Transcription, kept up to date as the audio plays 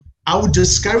I would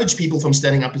discourage people from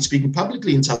standing up and speaking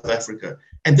publicly in South Africa.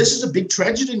 And this is a big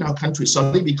tragedy in our country,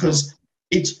 sorry, because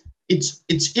it's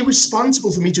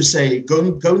irresponsible for me to say, go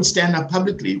and stand up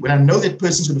publicly when I know that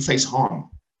person's going to face harm,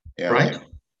 right?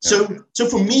 So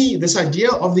for me, this idea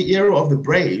of the era of the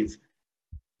brave,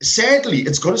 sadly,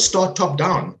 it's got to start top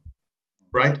down,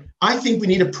 right? I think we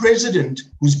need a president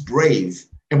who's brave.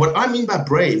 And what I mean by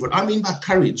brave, what I mean by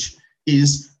courage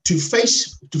is to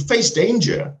face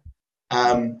danger,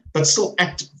 but still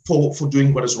act for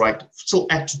doing what is right, still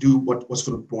act to do what was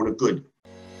for the broader good.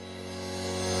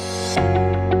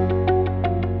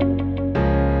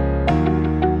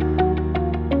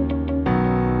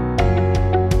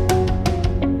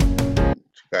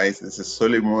 Guys, this is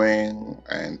Solimoeng,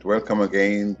 and welcome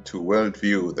again to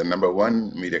Worldview, the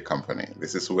 #1 media company.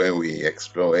 This is where we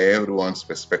explore everyone's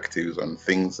perspectives on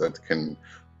things that can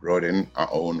broaden our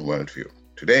own worldview.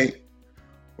 Today,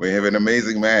 we have an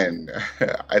amazing man.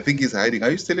 I think he's hiding.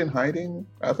 Are you still in hiding,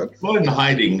 Arthur? Not in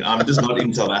hiding. I'm just not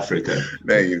in South Africa.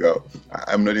 There you go.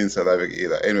 I'm not in South Africa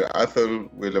either. Anyway, Arthur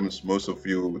Williams, most of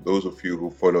you, those of you who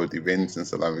followed events in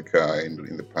South Africa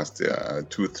in the past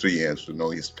 2-3 years, you know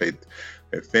he's played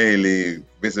a fairly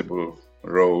visible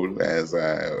role as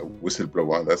a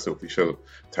whistleblower. That's the official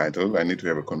title. I need to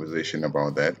have a conversation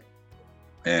about that.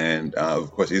 And of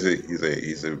course, he's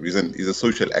a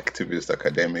social activist,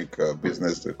 academic,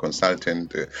 business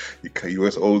consultant. He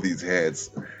wears all these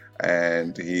hats,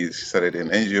 and he started an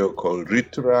NGO called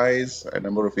Read to Rise a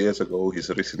number of years ago. He's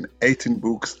written 18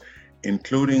 books,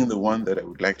 including the one that I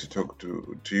would like to talk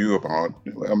to you about.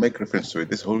 I'll make reference to it.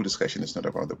 This whole discussion is not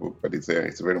about the book, but it's a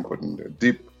very important,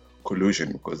 deep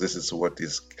collusion, because this is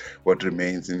what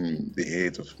remains in the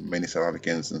heads of many South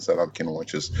Africans and South African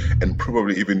watchers, and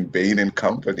probably even Bain and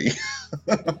company.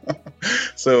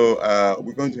 So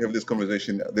we're going to have this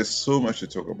conversation. There's so much to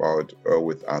talk about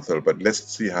with Arthur, but let's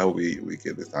see how we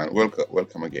get this done.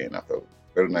 Welcome again, Arthur.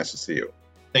 Very nice to see you.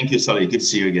 Thank you, Sally. Good to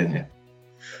see you again here.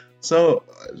 So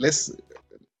let's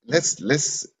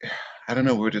I don't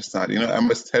know where to start. I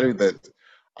must tell you that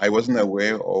I wasn't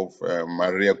aware of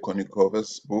Maria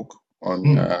Konikova's book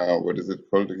on what is it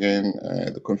called again?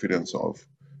 The Confidence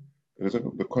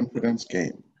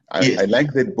Game. I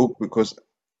like that book because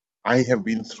I have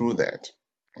been through that.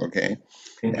 Okay,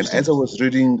 and as I was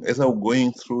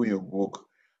going through your book,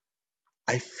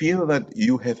 I feel that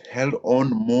you have held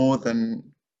on more than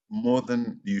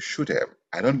you should have.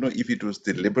 I don't know if it was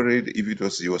deliberate, if it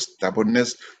was your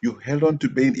stubbornness. You held on to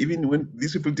Bain even when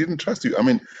these people didn't trust you. I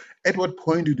mean, at what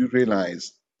point did you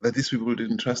realize that these people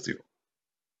didn't trust you?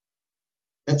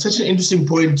 That's such an interesting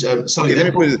point. Sorry.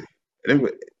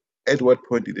 At what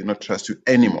point did they not trust you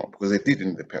anymore? Because they did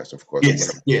in the past, of course.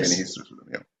 Yes.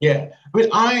 Yeah.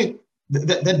 I mean,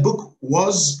 that book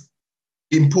was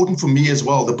important for me as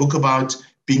well. The book about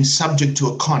being subject to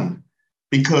a con.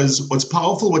 Because what's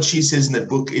powerful, what she says in that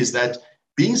book, is that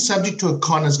being subject to a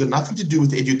con has got nothing to do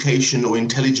with education or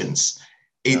intelligence.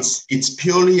 It's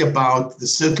purely about the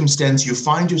circumstance you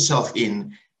find yourself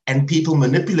in and people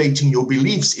manipulating your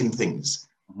beliefs in things.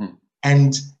 Mm-hmm.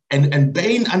 And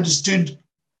Bain understood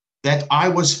that I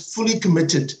was fully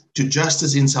committed to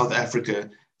justice in South Africa,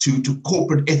 to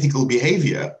corporate ethical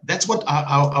behavior. That's what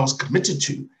I was committed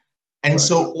to. And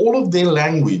so all of their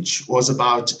language was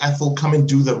about, Athol, come and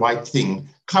do the right thing.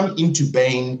 Come into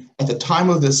Bain at the time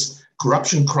of this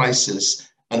corruption crisis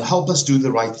and help us do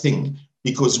the right thing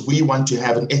because we want to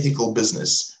have an ethical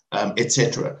business,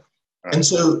 etc. Right. And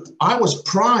so I was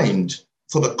primed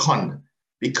for the con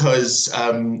because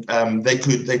they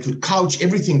could couch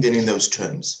everything then in those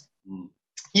terms. Mm.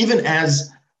 Even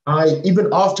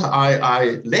after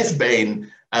I left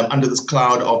Bain under this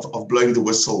cloud of blowing the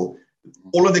whistle,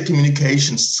 all of the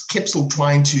communications kept still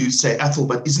trying to say, Athol,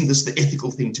 but isn't this the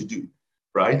ethical thing to do,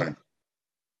 right?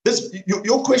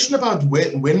 Your question about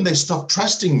when they stopped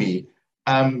trusting me,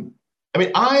 it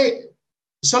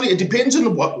depends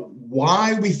on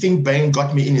why we think Bain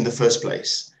got me in the first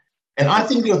place. And I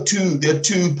think there are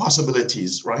two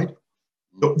possibilities, right?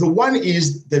 The one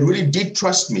is they really did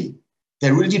trust me.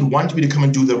 They really did want me to come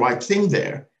and do the right thing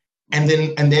there. And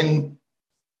then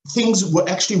things were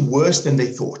actually worse than they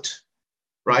thought.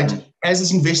 Right? Mm-hmm. As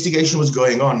this investigation was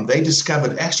going on, they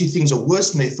discovered actually things are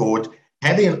worse than they thought.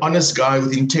 Having an honest guy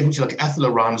with integrity like Athol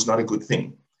around is not a good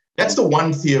thing. That's the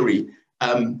one theory.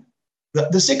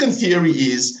 The second theory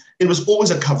is it was always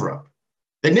a cover-up.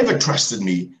 They never trusted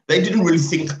me. They didn't really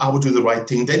think I would do the right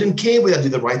thing. They didn't care whether I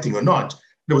did the right thing or not.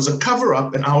 There was a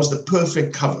cover-up and I was the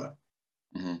perfect cover.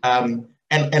 Mm-hmm.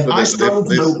 So I struggled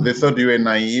to know. They thought you were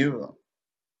naive?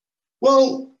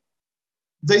 Well,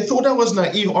 they thought I was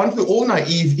naive. Aren't we all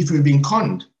naive if we're being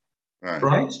conned,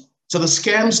 right? So the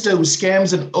scamster who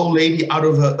scams an old lady out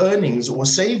of her earnings or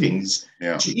savings,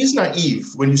 she is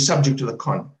naive when you're subject to the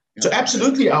con. So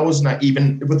absolutely, I was naive.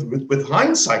 And with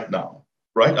hindsight now,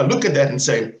 right, I look at that and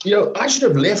say, I should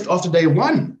have left after day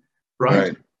one,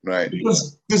 right? Right.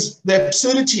 Because the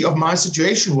absurdity of my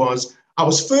situation was I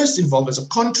was first involved as a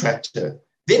contractor,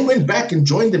 then went back and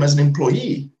joined them as an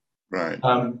employee. Right.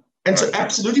 So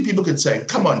absolutely people could say,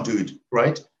 come on, dude,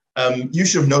 right? You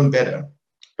should have known better.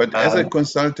 But as a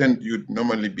consultant, you'd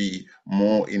normally be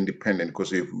more independent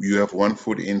because if you have one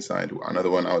foot inside, another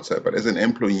one outside. But as an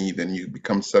employee, then you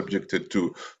become subjected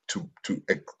to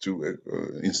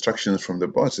instructions from the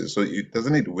bosses. So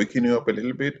doesn't it weaken you up a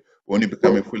little bit when you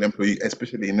become a full employee,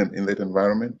 especially in that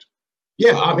environment?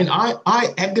 Yeah, I mean,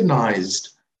 I agonized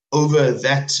over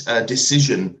that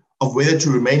decision of whether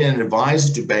to remain an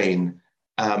advisor to Bain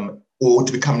or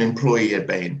to become an employee at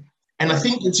Bain. And I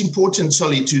think it's important,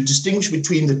 Solly, to distinguish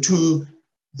between the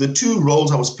two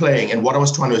roles I was playing and what I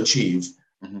was trying to achieve.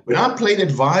 Mm-hmm. When I played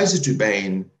advisor to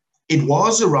Bain, it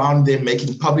was around them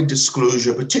making public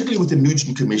disclosure, particularly with the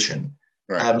Nugent Commission.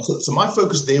 Right. So my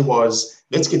focus there was,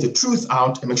 let's get the truth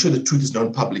out and make sure the truth is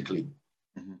known publicly.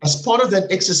 Mm-hmm. As part of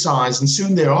that exercise, and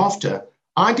soon thereafter,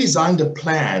 I designed a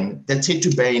plan that said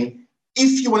to Bain,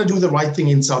 if you want to do the right thing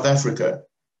in South Africa,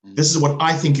 mm-hmm. this is what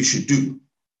I think you should do.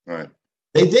 Right.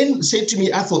 They then said to me,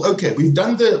 Athol, okay, we've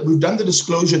done the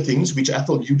disclosure things, which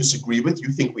Athol, you disagree with.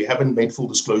 You think we haven't made full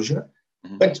disclosure,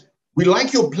 mm-hmm. but we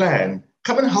like your plan.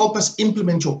 Come and help us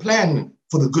implement your plan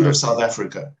for the good of South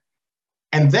Africa.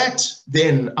 And that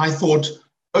then I thought,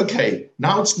 okay,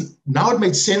 now it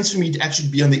made sense for me to actually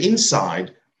be on the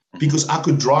inside because I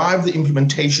could drive the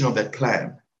implementation of that plan.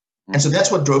 Mm-hmm. And so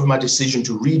that's what drove my decision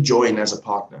to rejoin as a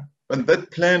partner. But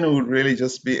that plan would really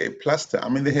just be a plaster. I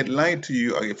mean, they had lied to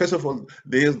you. First of all,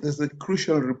 there's a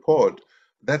crucial report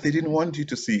that they didn't want you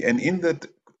to see. And in that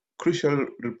crucial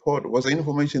report was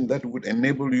information that would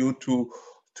enable you to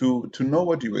know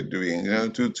what you were doing,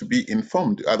 to be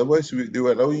informed. Otherwise, they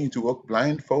were allowing you to walk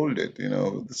blindfolded,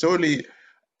 Solely,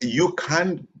 you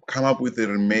can't come up with a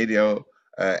remedial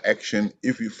action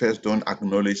if you first don't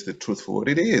acknowledge the truth for what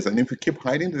it is. And if you keep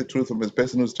hiding the truth from this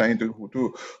person who's trying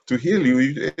to heal you,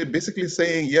 you're basically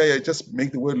saying, just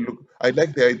make the world look. I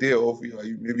like the idea of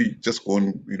maybe just go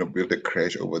and build a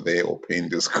crash over there or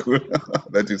paint the school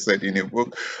that you said in your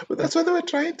book. But that's what they were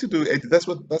trying to do. That's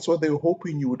what they were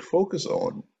hoping you would focus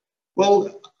on.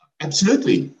 Well,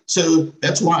 absolutely. So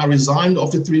that's why I resigned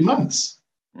after 3 months,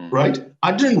 right?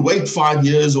 I didn't wait 5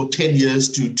 years or 10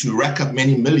 years to rack up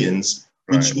many millions.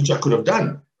 Which I could have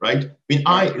done, right?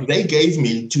 I mean, they gave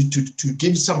me to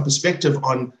give some perspective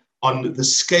on the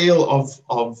scale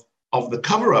of the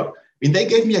cover-up. I mean, they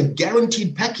gave me a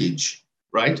guaranteed package,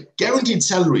 right? Guaranteed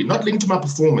salary, not linked to my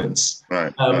performance.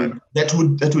 Right. That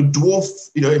would dwarf,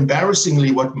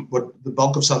 embarrassingly what the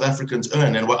bulk of South Africans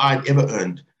earn and what I'd ever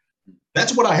earned.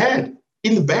 That's what I had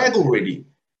in the bag already.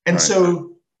 And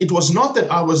so it was not that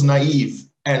I was naive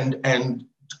and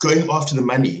going after the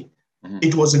money. Mm-hmm.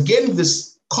 It was, again,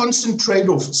 this constant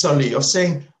trade-off, Sully, of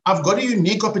saying, I've got a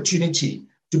unique opportunity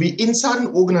to be inside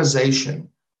an organization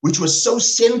which was so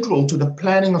central to the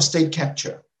planning of state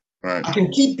capture. Right. I can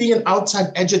keep being an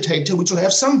outside agitator, which will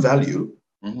have some value,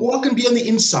 mm-hmm. or I can be on the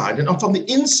inside. And from the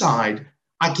inside,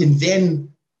 I can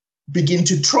then begin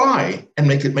to try and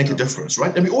make a difference,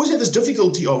 right? And we always have this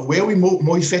difficulty of where we're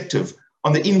more effective,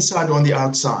 on the inside or on the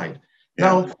outside. Yeah.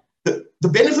 Now, the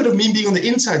benefit of me being on the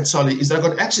inside, Solly, is that I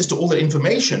got access to all the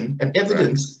information and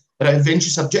evidence that I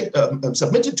eventually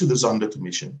submitted to the Zondo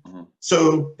Commission. Mm-hmm.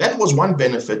 So that was one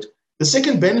benefit. The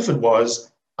second benefit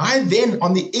was I then,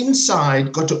 on the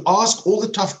inside, got to ask all the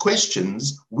tough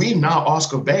questions we now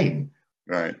ask of Bain.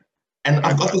 Right. And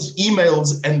I've got those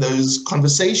emails and those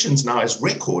conversations now as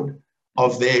record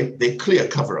of their clear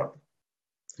cover-up.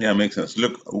 Yeah, makes sense.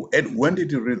 Look, Ed, when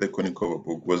did you read the Konikova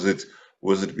book?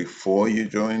 Was it before you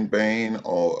joined Bain,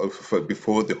 or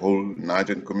before the whole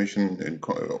Nugent Commission,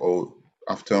 or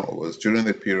after, or was during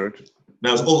that period? No,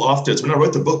 it was all after. It's when I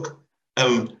wrote the book.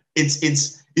 It's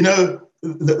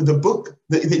the book.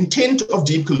 The intent of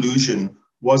Deep Collusion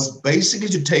was basically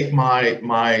to take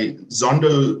my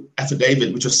Zondo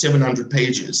affidavit, which was 700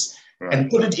 pages,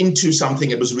 and put it into something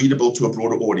that was readable to a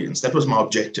broader audience. That was my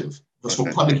objective. It was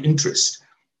for public interest.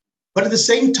 But at the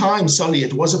same time, Solly,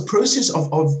 it was a process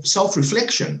of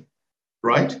self-reflection,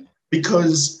 right?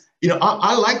 Because,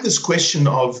 I like this question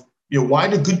of, why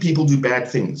do good people do bad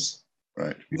things?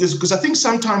 Right. Because I think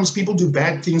sometimes people do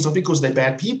bad things not because they're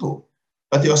bad people,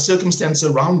 but there are circumstances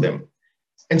around them.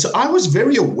 And so I was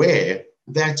very aware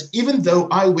that even though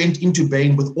I went into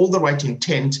Bain with all the right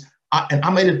intent, and I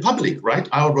made it public, right?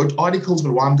 I wrote articles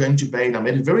about why I'm going to Bain. I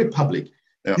made it very public.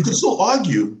 Yeah. You could still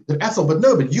argue that, Athol,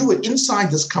 but you were inside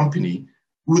this company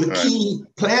with the key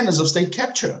planners of state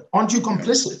capture. Aren't you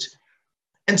complicit? Yeah.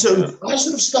 And so I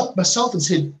sort of stopped myself and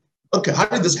said, okay, how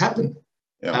did this happen?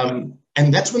 Yeah.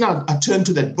 And that's when I turned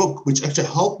to that book, which actually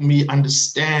helped me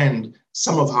understand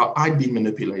some of how I'd been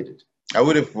manipulated. I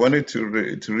would have wanted to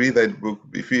read that book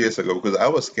a few years ago because I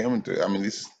was scammed. I mean,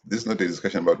 this is not a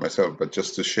discussion about myself, but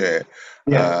just to share.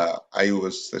 Yeah. I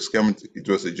was scammed. It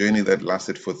was a journey that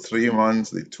lasted for 3 months.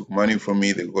 They took money from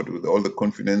me. They got with all the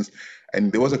confidence.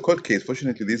 And there was a court case.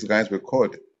 Fortunately, these guys were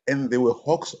caught. And there were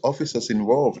Hawks officers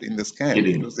involved in the scam.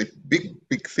 It was a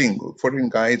big thing. Foreign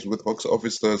guys with Hawks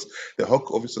officers. The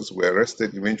Hawks officers were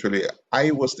arrested eventually.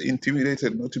 I was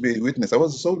intimidated not to be a witness. I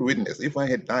was a sole witness. If I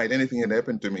had died, anything had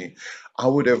happened to me, I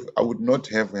would not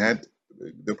have had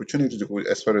the opportunity to go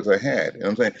as far as I had. You know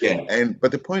what I'm saying? Yeah.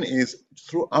 But the point is,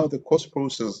 throughout the court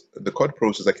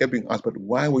process, I kept being asked, but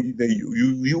why were you there?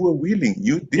 You were willing.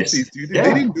 You did this. You did,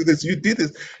 They didn't do this. You did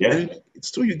this. Yeah. And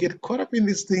it's true. You get caught up in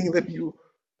this thing that you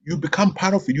become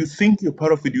part of it. You think you're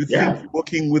part of it. You think you're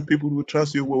working with people who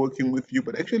trust you, who are working with you,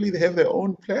 but actually they have their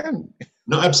own plan.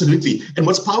 No, absolutely. And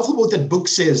what's powerful about that book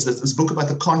says, that this book about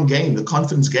the con game, the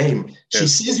confidence game, she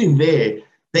says in there,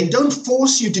 they don't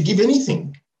force you to give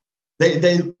anything.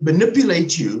 They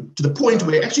manipulate you to the point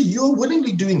where actually you're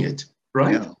willingly doing it,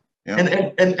 right?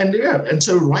 Yeah. And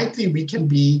so rightly we can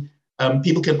be,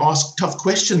 people can ask tough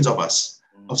questions of us,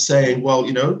 of saying, well,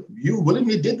 you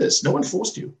willingly did this. No one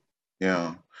forced you.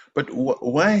 Yeah. But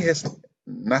why has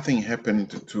nothing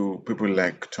happened to people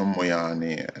like Tom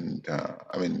Moyane? And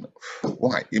I mean,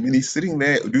 why? I mean, he's sitting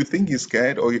there. Do you think he's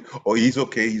scared, or he's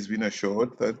okay? He's been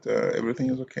assured that everything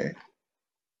is okay.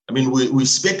 I mean, we're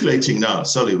speculating now.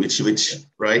 Sorry, which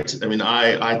right? I mean,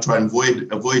 I try and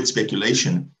avoid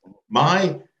speculation.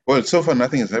 Well, so far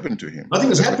nothing has happened to him. Nothing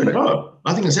has happened. No,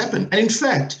 nothing has happened. And in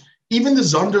fact, even the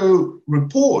Zondo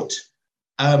report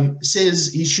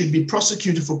says he should be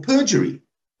prosecuted for perjury.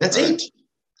 That's it,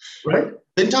 right?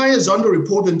 The entire Zondo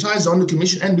report, the entire Zondo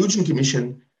Commission and Nugent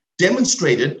Commission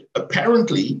demonstrated,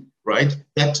 apparently, right,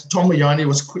 that Tom Moyane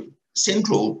was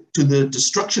central to the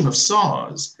destruction of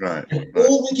SARS. Right. And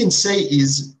all we can say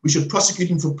is we should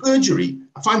prosecute him for perjury.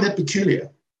 I find that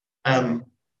peculiar.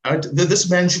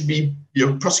 This man should be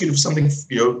prosecuted for something,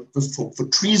 for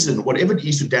treason, whatever it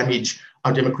is to damage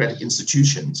our democratic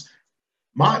institutions.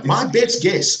 My best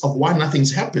guess of why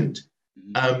nothing's happened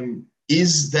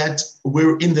is that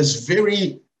we're in this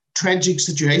very tragic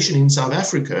situation in South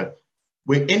Africa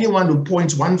where anyone who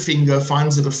points one finger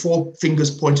finds that the 4 fingers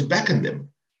pointed back at them.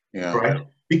 Yeah. Right?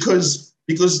 Because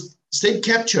state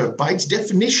capture, by its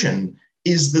definition,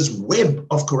 is this web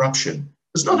of corruption.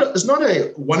 It's not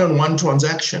a one-on-one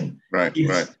transaction. Right.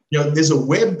 There's a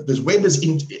web. This web is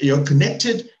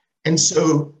connected, and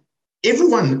so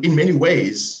everyone, in many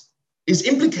ways, is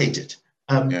implicated.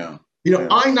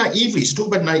 I naively, so talk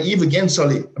about naive again,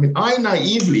 Solly. I mean, I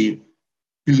naively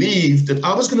believed that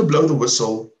I was going to blow the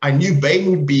whistle. I knew Bain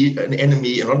would be an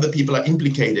enemy and other people are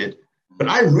implicated. But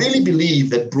I really believe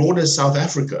that broader South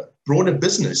Africa, broader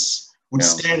business would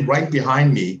stand right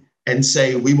behind me and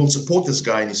say, we will support this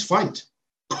guy in his fight.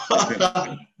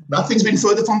 Nothing's been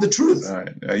further from the truth.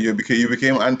 Right. You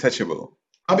became untouchable.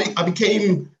 I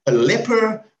became a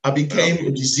leper. I became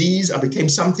a disease. I became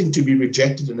something to be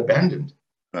rejected and abandoned.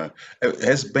 Right.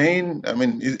 Has Bain, I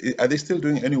mean, are they still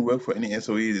doing any work for any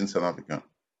SOEs in South Africa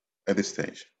at this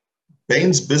stage?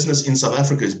 Bain's business in South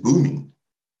Africa is booming.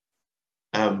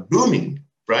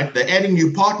 Right? They're adding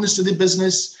new partners to the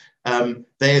business.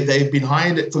 They've been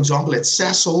hired, for example, at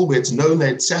Sasol, where it's known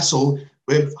that Sasol,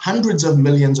 we have hundreds of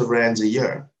millions of rands a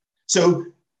year. So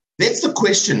that's the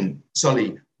question,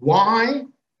 Solly. Why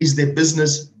is their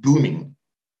business booming?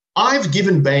 I've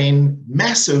given Bain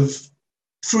massive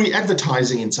free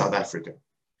advertising in South Africa.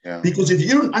 Yeah. Because if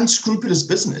you're an unscrupulous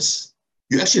business,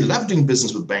 you actually love doing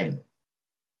business with Bain,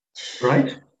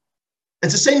 right?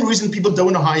 It's the same reason people don't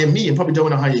want to hire me and probably don't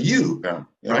want to hire you,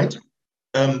 right?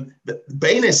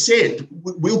 Bain has said,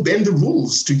 we'll bend the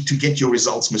rules to get your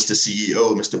results, Mr.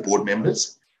 CEO, Mr. Board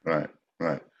members. Right.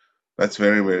 That's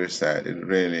very, very sad. It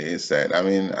really is sad. I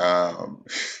mean,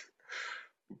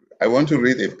 I want to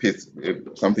read a piece,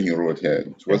 something you wrote here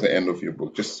towards the end of your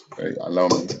book. Just allow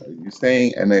me. You're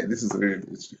saying, and this is really,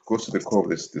 it goes to the core of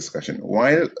this discussion.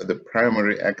 While the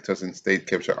primary actors in state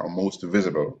capture are most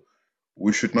visible,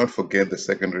 we should not forget the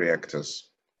secondary actors.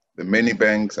 The many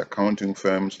banks, accounting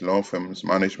firms, law firms,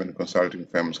 management consulting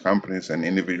firms, companies, and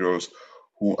individuals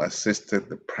who assisted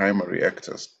the primary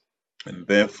actors and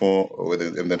therefore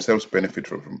themselves benefited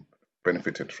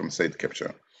from state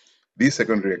capture. These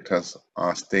secondary actors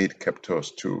are state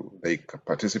captors too. They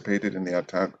participated in the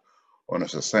attack on a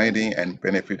society and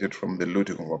benefited from the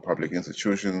looting of our public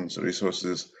institutions,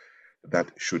 resources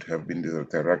that should have been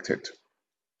directed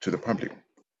to the public.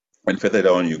 And further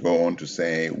down, you go on to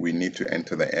say we need to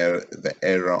enter the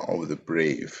era of the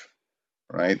brave,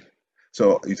 right?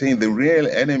 So you think the real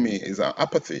enemy is our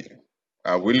apathy,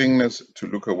 our willingness to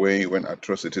look away when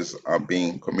atrocities are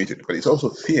being committed, but it's also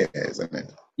fear, isn't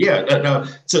it? Yeah, no.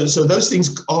 So those things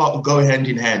go hand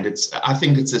in hand. I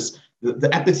think it's this,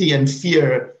 the apathy and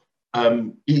fear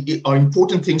are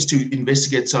important things to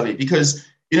investigate, Solly, because,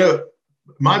 you know,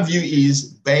 my view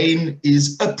is BAME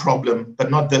is a problem, but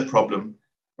not the problem.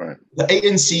 Right. The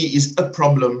ANC is a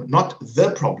problem, not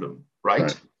the problem,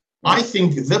 right? I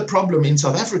think the problem in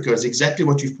South Africa is exactly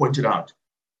what you've pointed out.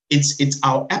 It's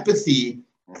our apathy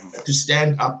to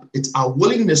stand up. It's our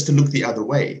willingness to look the other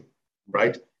way,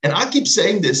 right? And I keep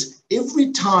saying this,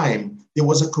 every time there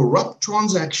was a corrupt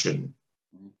transaction,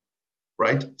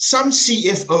 right? Some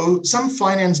CFO, some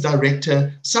finance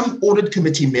director, some audit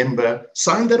committee member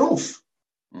signed that off,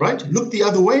 right? Look the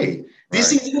other way. These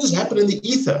things just happen in the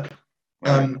ether.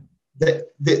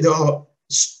 There are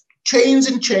chains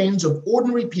and chains of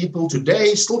ordinary people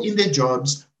today still in their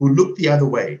jobs who look the other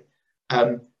way.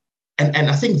 And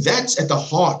I think that's at the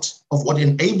heart of what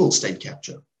enables state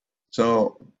capture.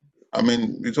 So, I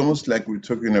mean, it's almost like we're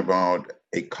talking about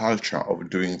a culture of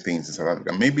doing things in South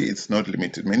Africa. Maybe it's not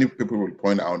limited. Many people will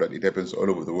point out that it happens all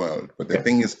over the world. But the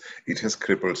thing is, it has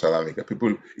crippled South Africa.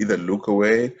 People either look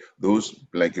away, those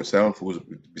like yourself who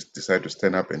decide to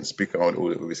stand up and speak out,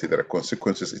 or we say there are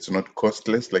consequences. It's not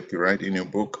costless, like you write in your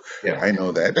book. Yeah. I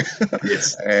know that.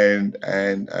 Yes.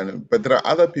 But there are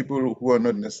other people who are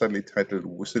not necessarily titled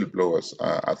whistleblowers,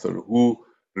 who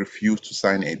refuse to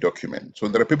sign a document. So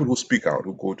there are people who speak out,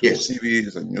 who go to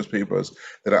TVs and newspapers.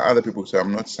 There are other people who say,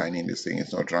 I'm not signing this thing,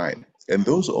 it's not right. And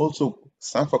those also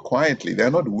suffer quietly. They're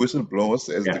not whistleblowers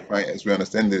as we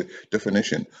understand the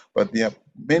definition, but there are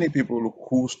many people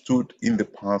who stood in the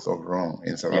path of wrong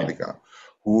in South Africa,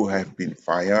 who have been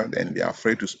fired, and they are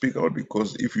afraid to speak out,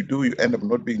 because if you do, you end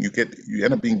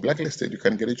up being blacklisted. You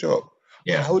can't get a job.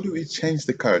 Yeah. How do we change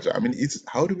the culture? I mean,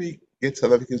 how do we get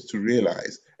South Africans to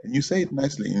realize, and you say it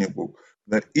nicely in your book,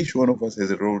 that each one of us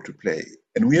has a role to play,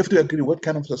 and we have to agree what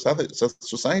kind of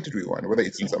society do we want, whether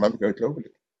it's in South Africa or globally.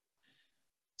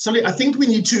 Sully, I think we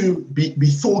need to be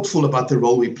thoughtful about the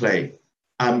role we play.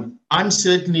 I'm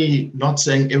certainly not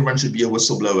saying everyone should be a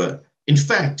whistleblower. In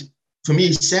fact, for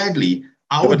me, sadly,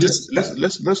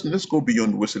 let's go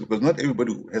beyond whistle, because not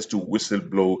everybody has to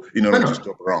whistleblow in order to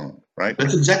stop wrong, right?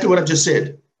 That's exactly what I've just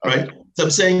said, right? So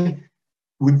I'm saying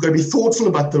we've got to be thoughtful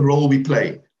about the role we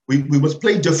play. We must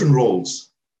play different roles.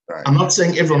 Right. I'm not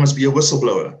saying everyone must be a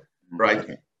whistleblower, right?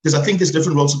 Because I think there's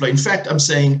different roles to play. In fact, I'm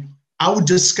saying I would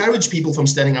discourage people from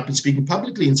standing up and speaking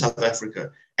publicly in South Africa.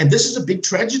 And this is a big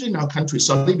tragedy in our country,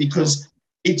 sadly, because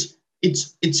it's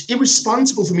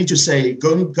irresponsible for me to say,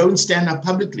 go and stand up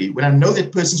publicly when I know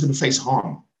that person's going to face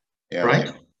harm, right?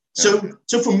 Yeah.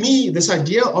 So for me, this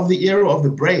idea of the era of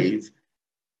the brave,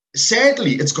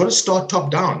 sadly, it's got to start top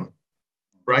down,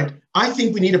 right? I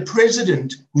think we need a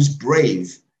president who's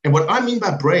brave. And what I mean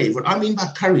by brave, what I mean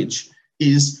by courage,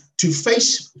 is to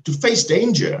face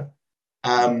danger,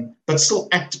 but still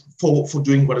act for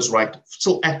doing what is right,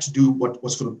 still act to do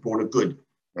what's for the broader good,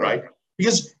 right?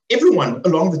 Because everyone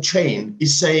along the chain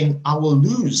is saying, I will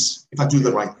lose if I do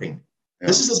the right thing. Yeah.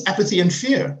 This is this apathy and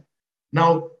fear.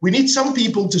 Now, we need some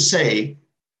people to say,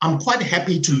 I'm quite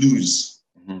happy to lose.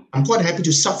 Mm-hmm. I'm quite happy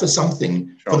to suffer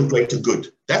something for the greater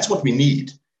good. That's what we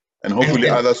need. And hopefully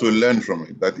others will learn from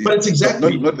it. But it's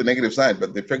exactly not the negative side,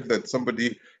 but the fact that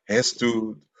somebody has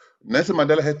to, Nelson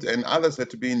Mandela and others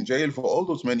had to be in jail for all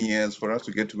those many years for us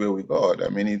to get to where we got. I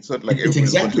mean, it's not like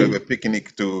everybody's going to have a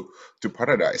picnic to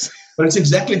paradise. But it's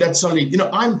exactly that, Sonny. You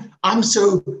know, I'm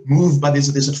so moved by this.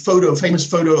 There's a famous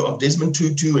photo of Desmond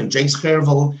Tutu and Jakes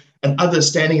Gerwel and others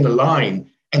standing in a line,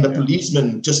 and the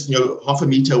policeman just half a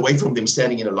meter away from them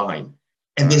standing in a line.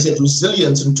 And there's that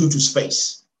resilience in Tutu's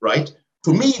face, right?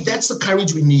 For me, that's the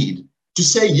courage we need. To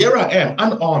say, here I am,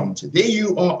 unarmed. There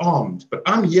you are armed, but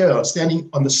I'm here standing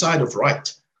on the side of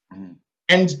right. Mm.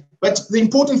 But the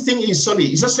important thing is, Solly,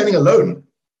 he's not standing alone,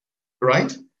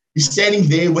 right? He's standing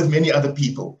there with many other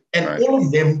people. And all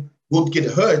of them would get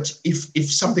hurt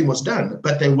if something was done,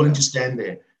 but they're willing to stand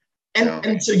there.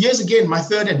 And so here's again, my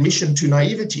third admission to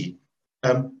naivety.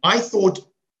 I thought,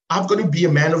 I've got to be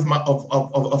a man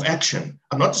of action.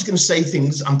 I'm not just going to say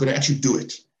things, I'm going to actually do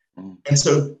it. And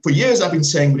so for years, I've been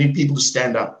saying we need people to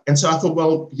stand up. And so I thought,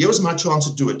 well, here's my chance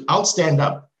to do it. I'll stand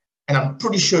up, and I'm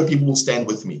pretty sure people will stand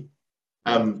with me.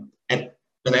 And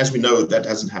And as we know, that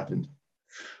hasn't happened.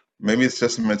 Maybe it's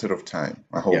just a matter of time,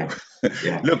 I hope. Yeah.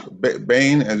 Yeah. Look,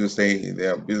 Bain, as you say,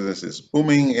 their business is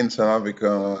booming in South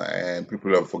Africa, and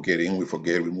people are forgetting. We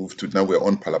forget. We move to now. We're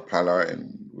on Phala Phala,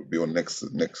 and we'll be on next.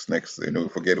 We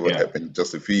forget what happened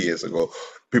just a few years ago.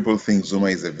 People think Zuma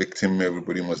is a victim.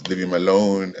 Everybody must leave him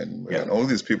alone, and all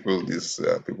these people,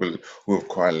 people who have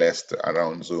coalesced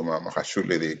around Zuma,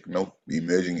 Magashule, they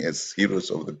emerging as heroes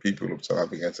of the people of South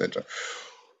Africa, etc.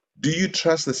 Do you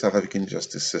trust the South African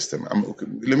justice system?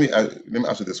 Let me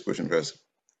ask you this question first.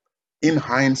 In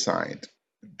hindsight,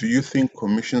 do you think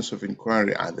commissions of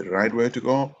inquiry are the right way to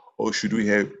go, or should we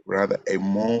have rather a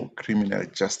more criminal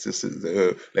justice,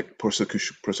 like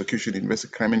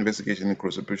crime investigation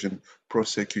and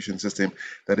prosecution system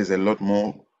that is a lot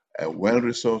more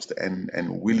well-resourced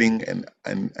and willing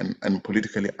and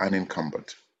politically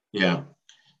unencumbered? Yeah.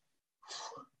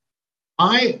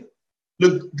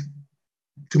 Look,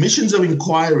 commissions of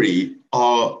inquiry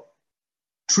are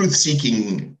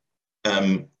truth-seeking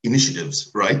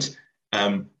initiatives, right?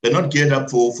 They're not geared up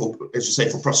for, as you say,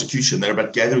 for prosecution. They're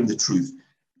about gathering the truth.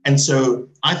 And so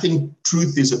I think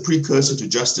truth is a precursor to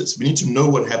justice. We need to know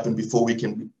what happened before we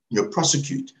can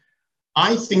prosecute.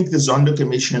 I think the Zondo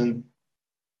Commission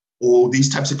or these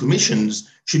types of commissions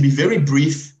should be very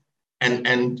brief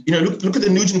and look at the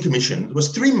Nugent Commission. It was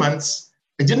 3 months.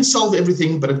 It didn't solve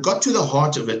everything, but it got to the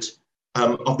heart of it,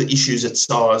 of the issues at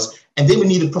SARS. And then we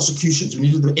needed prosecutions. We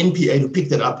needed the NPA to pick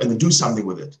that up and then do something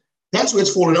with it. That's where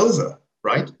it's fallen over,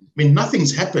 right? I mean,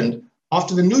 nothing's happened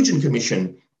after the Nugent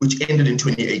Commission, which ended in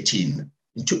 2018.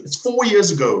 It's 4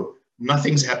 years ago.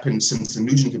 Nothing's happened since the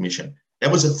Nugent Commission.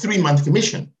 That was a 3-month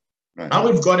commission. Right. Now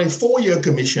we've got a 4-year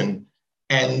commission,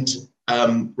 and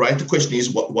the question is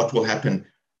what will happen?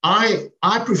 I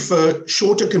prefer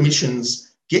shorter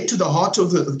commissions, get to the heart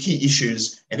of the key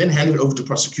issues, and then hand it over to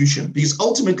prosecution, because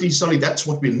ultimately, that's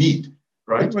what we need,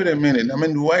 right? Wait a minute. I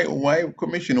mean, why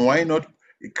commission? Why not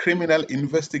a criminal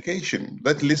investigation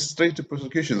that leads straight to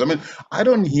prosecutions? I mean, I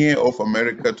don't hear of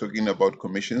America talking about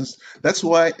commissions. That's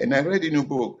why, and I read in your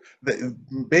book, that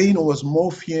Bain was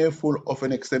more fearful of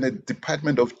an extended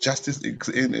Department of Justice,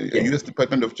 U.S.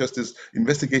 Department of Justice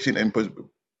investigation and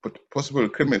possible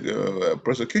criminal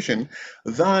prosecution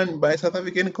than by South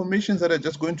African commissions that are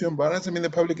just going to embarrass them in the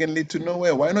public and lead to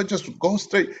nowhere. Why not just go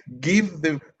straight, give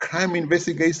the crime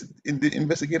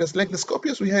investigators like the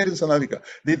Scorpions we had in South Africa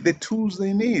the tools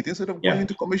they need instead of going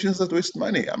into commissions that waste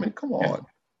money? I mean, come on.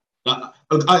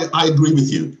 I agree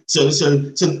with you. So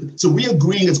we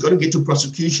agreeing it's got to get to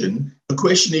prosecution. The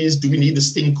question is, do we need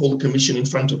this thing called a commission in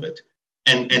front of it?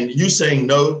 And you saying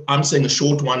no, I'm saying a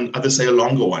short one, others say a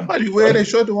longer one. Well, we had a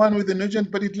short one with the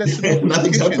Nugent, but it led to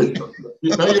nothing's happened.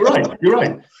 No, you're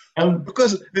right.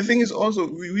 Because the thing is also,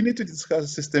 we need to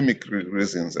discuss systemic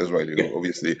reasons as well,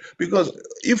 obviously. Because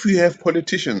if we have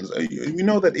politicians, we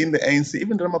know that in the ANC,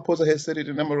 even Ramaphosa has said it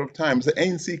a number of times, the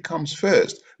ANC comes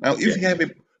first. Now, if you have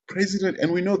a president,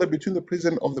 and we know that between the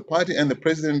president of the party and the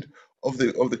president of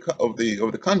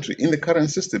the country in the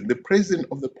current system, the president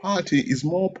of the party is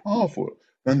more powerful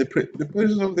than the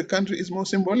president of the country is more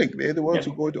symbolic. They're the ones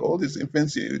who go to all these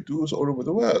fancy tours all over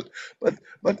the world. But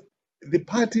the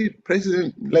party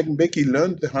president, like Mbeki,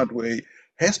 learned the hard way,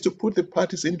 has to put the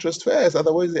party's interest first,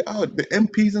 otherwise they're out. The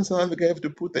MPs in South Africa have to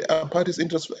put the party's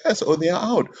interest first, or they are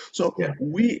out. So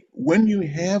when you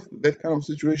have that kind of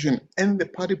situation, and the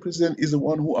party president is the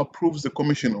one who approves the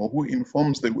commission or who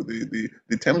informs the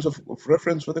terms of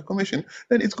reference for the commission,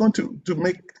 then it's going to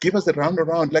give us the round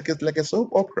around like a soap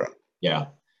opera. Yeah,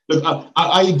 look,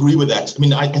 I agree with that. I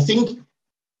mean, I think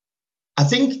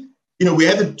we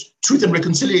had the Truth and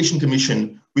Reconciliation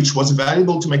Commission, which was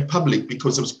valuable to make public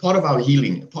because it was part of our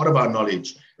healing, part of our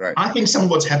knowledge. Right. I think some of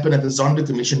what's happened at the Zondo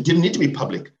Commission didn't need to be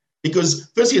public because,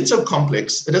 firstly, it's so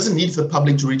complex. It doesn't need for the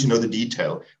public to really know the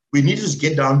detail. We need to just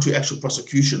get down to actual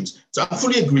prosecutions. So I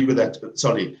fully agree with that,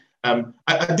 Solly. I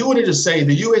do want to just say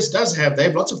the US they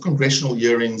have lots of congressional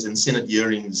hearings and Senate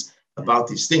hearings about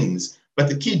these things. But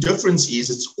the key difference is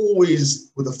it's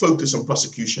always with a focus on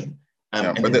prosecution.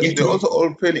 But they're also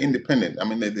all fairly independent. I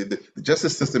mean, the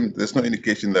justice system, there's no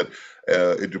indication that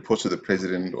it reports to the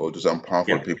president or to some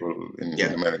powerful people in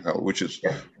America, which is,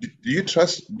 do you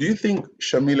think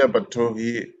Shamila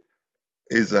Batohi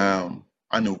is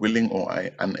unwilling or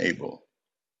unable?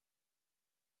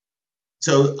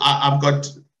 So I've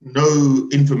got no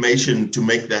information to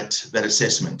make that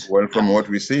assessment. Well, from what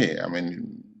we see, I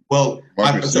mean, so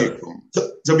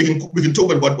we can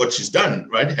talk about what she's done,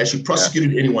 right? Has she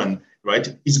prosecuted anyone?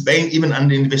 Right? Is Bain even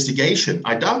under investigation?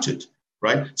 I doubt it,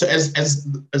 right? So as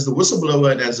the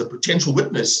whistleblower and as a potential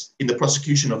witness in the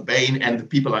prosecution of Bain and the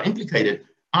people are implicated,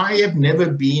 I have never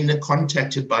been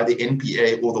contacted by the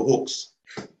NPA or the Hawks.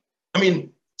 I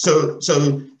mean, so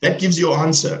that gives you your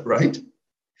answer, right?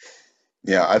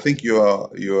 Yeah, I think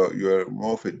you're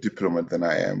more of a diplomat than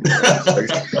I am. I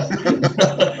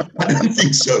don't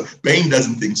think so. Bain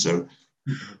doesn't think so.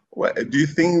 Well, do you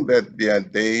think that their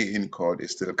day in court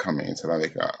is still coming in South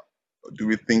Africa? Do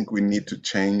we think we need to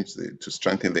change to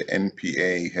strengthen the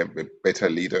NPA, have a better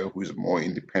leader who is more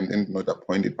independent, not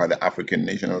appointed by the African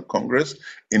National Congress,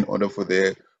 in order for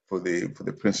the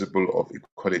principle of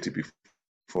equality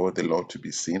before the law to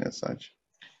be seen as such?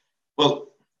 Well,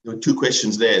 there are two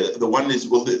questions there. The one is,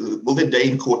 will the day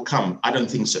in court come? I don't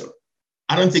think so.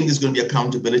 I don't think there's going to be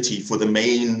accountability for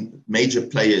the major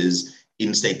players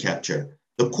in state capture.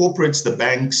 The corporates, the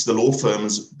banks, the law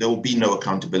firms, there will be no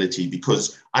accountability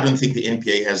because I don't think the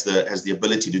NPA has the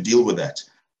ability to deal with that.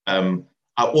 I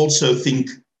also think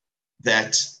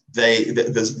that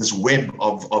there's this web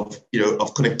of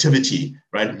connectivity,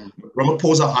 right?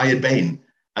 Ramaphosa hired Bain,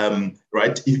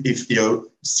 right? If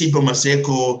Sipho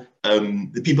Maseko,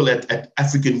 the people at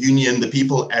African Union, the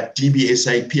people at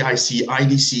DBSA, PIC,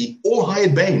 IDC, all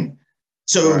hired Bain.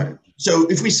 So. Right. So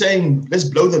if we're saying, let's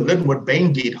blow the lid, what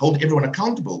Bain did, hold everyone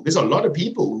accountable, there's a lot of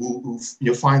people who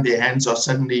find their hands are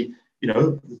suddenly,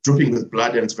 dripping with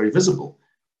blood and it's very visible.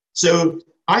 So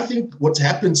I think what's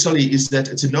happened, Sully, is that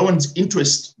it's in no one's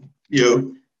interest,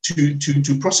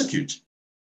 to prosecute.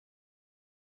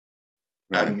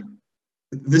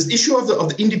 This issue of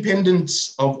the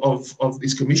independence of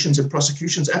these commissions and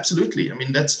prosecutions, absolutely. I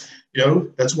mean, that's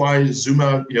why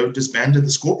Zuma, disbanded the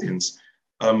Scorpions.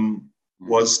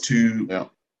 Was to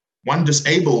one,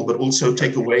 disable, but also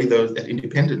take away that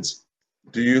independence.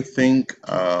 Do you think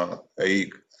a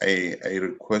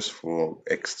request for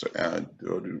extra,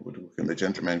 the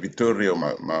gentleman Vittorio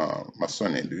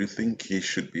Massone, do you think he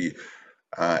should be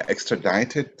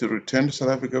extradited to return to South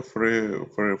Africa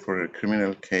for a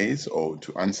criminal case, or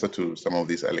to answer to some of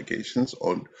these allegations,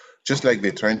 or just like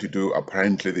they're trying to do,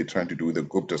 apparently they're trying to do with the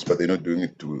Guptas, but they're not doing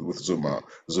it with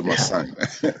Zuma's son?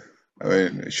 I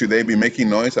mean, should they be making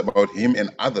noise about him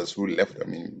and others who left? I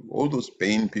mean, all those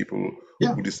Bain people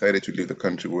who decided to leave the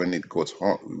country when it got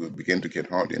hot, began to get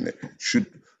hot in there,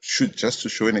 should just to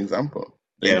show an example,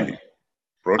 be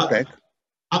brought back.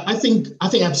 I think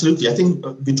absolutely. I think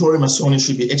Vittorio Massone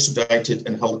should be extradited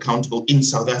and held accountable in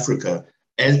South Africa,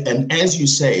 and as you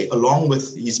say, along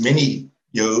with his many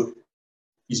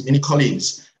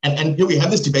colleagues, and we have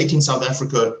this debate in South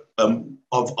Africa.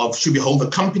 Of should we hold the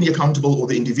company accountable or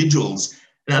the individuals?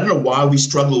 And I don't know why we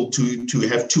struggle to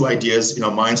have two ideas in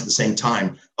our minds at the same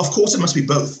time. Of course, it must be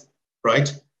both, right?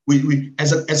 We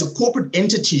as a corporate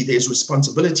entity, there's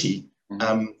responsibility,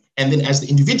 and then as the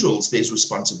individuals, there's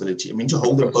responsibility. I mean, to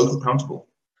hold them both accountable.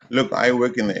 Look, I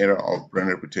work in the area of brand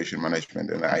reputation management,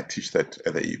 and I teach that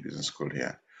at the EU Business School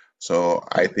here. So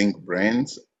I think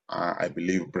I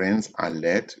believe brands are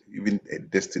led, even a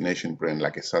destination brand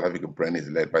like a South Africa brand is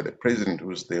led by the president,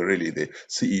 who's really the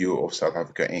CEO of South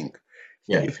Africa Inc.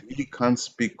 Yeah. If he can't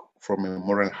speak from a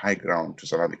moral high ground to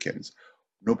South Africans,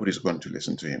 nobody's going to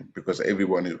listen to him, because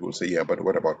everyone will say, yeah, but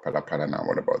what about Phala now?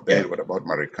 What about that? Yeah. What about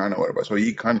Marikana? What about? So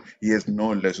he has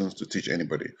no lessons to teach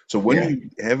anybody. So when you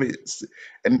have it,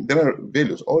 and there are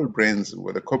values, all brands,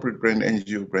 whether corporate brand,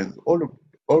 NGO brands,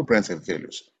 all brands have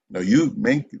values. Now, you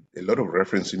make a lot of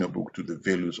reference in your book to the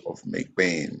values of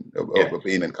Bain, of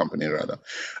Bain and Company, rather.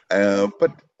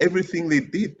 But everything they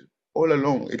did all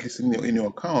along, at least in your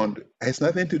account, has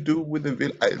nothing to do with the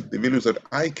values that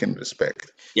I can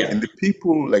respect. Yeah. And the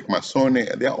people like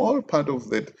Massone, they are all part of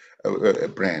that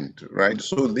brand, right?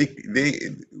 So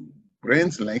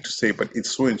brands like to say, but it's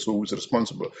so-and-so who's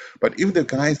responsible. But if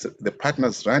the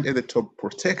partners right at the top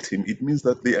protect him, it means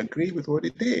that they agree with what he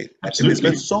did. Absolutely. And they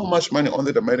spend so much money on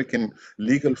that American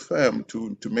legal firm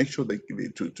to make sure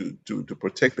to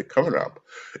protect the cover-up.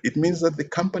 It means that the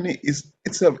company is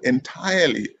itself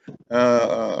entirely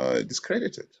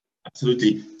discredited.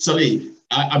 Absolutely. Sully,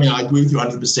 I agree with you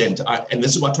 100%. And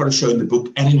this is what I try to show in the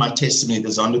book and in my testimony at the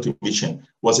Zondo Commission,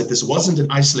 was that this wasn't an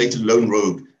isolated lone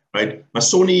rogue. Right,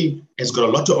 Massone has got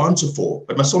a lot to answer for,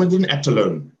 but Massone didn't act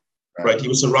alone. Right, he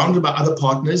was surrounded by other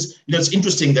partners. It's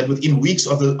interesting that within weeks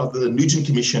of the Nugent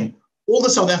Commission, all the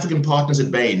South African partners at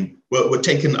Bain were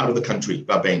taken out of the country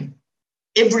by Bain.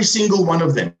 Every single one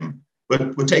of them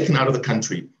were taken out of the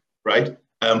country, right,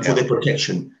 for their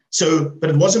protection. So, but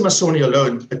it wasn't Massone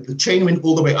alone. The chain went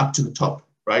all the way up to the top,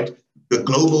 right? The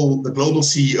global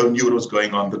CEO knew what was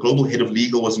going on. The global head of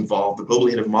legal was involved. The global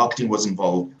head of marketing was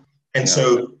involved. And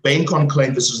so Bain can't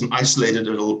claim this was an isolated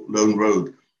little lone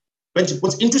rogue. But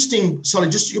what's interesting, Sully,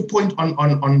 just your point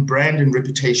on brand and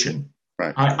reputation.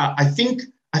 Right. I think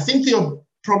there are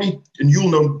probably, and you'll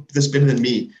know this better than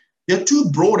me, there are two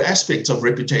broad aspects of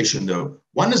reputation, though.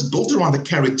 One is built around the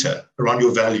character, around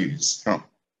your values. Oh.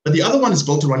 But the other one is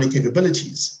built around your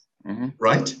capabilities,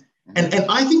 right? Mm-hmm. And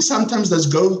I think sometimes those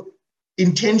go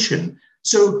in tension.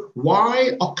 So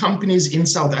why are companies in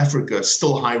South Africa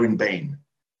still hiring Bain?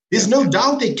 There's no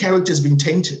doubt their character has been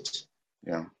tainted.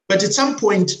 Yeah. But at some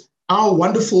point, our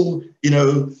wonderful,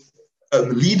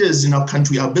 leaders in our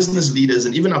country, our business leaders,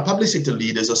 and even our public sector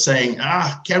leaders are saying,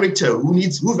 character,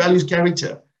 who values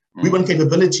character? We want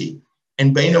capability.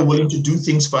 And Bain are willing to do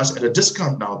things for us at a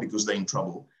discount now because they're in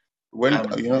trouble.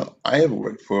 Well, I have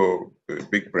worked for a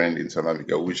big brand in South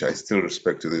Africa, which I still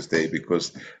respect to this day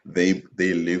because they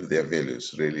live their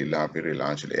values really very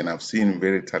largely. And I've seen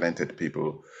very talented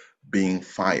people being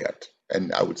fired.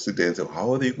 And I would sit there and say,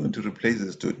 how are they going to replace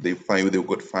this? They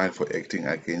got fired for acting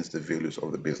against the values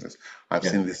of the business. I've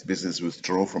seen this business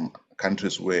withdraw from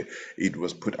countries where it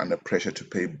was put under pressure to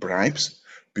pay bribes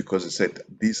because it said,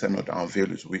 these are not our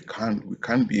values. We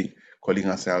can't be calling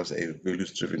ourselves a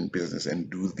values-driven business and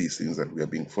do these things that we are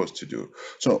being forced to do.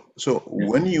 So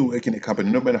when you work in a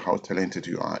company, no matter how talented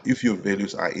you are, if your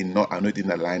values are not in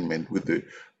alignment with the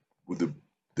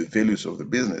values of the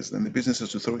business, then the business has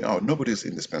to throw you out. Nobody is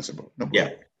indispensable. Nobody. Yeah,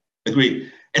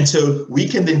 agreed. And so we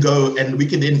can then go and we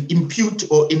can then impute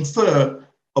or infer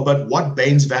about what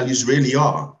Bain's values really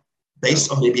are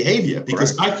based on their behavior.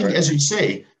 Because I think, as you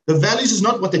say, the values is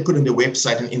not what they put on their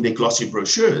website and in their glossy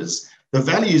brochures. The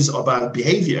values are about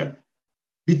behavior.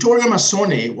 Vittorio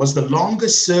Massone was the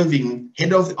longest serving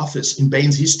head of the office in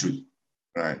Bain's history.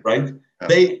 Right?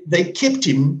 Yeah. They kept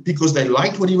him because they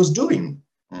liked what he was doing.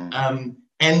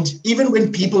 And even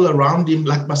when people around him,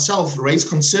 like myself, raised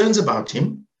concerns about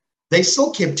him, they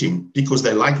still kept him because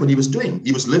they liked what he was doing.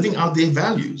 He was living out their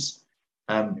values.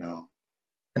 And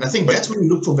I think that's when we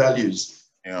look for values.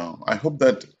 Yeah, I hope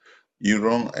that you're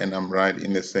wrong and I'm right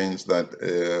in the sense that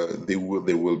there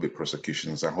will be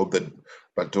prosecutions. I hope that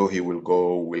Batohi will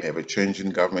go, we'll have a change in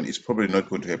government. It's probably not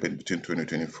going to happen between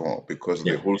 2024 because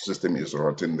the whole system is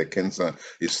rotten. The cancer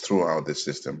is throughout the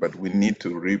system. But we need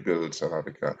to rebuild South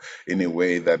Africa in a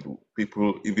way that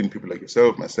even people like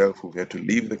yourself, myself, who've had to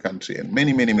leave the country and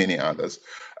many, many, many others,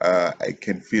 I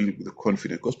can feel the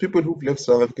confidence because people who've left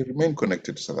South Africa remain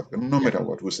connected to South Africa, no matter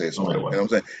what we say. So, you know what I'm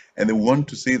saying? And they want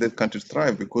to see that country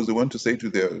thrive because they want to say to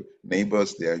their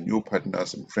neighbors, their new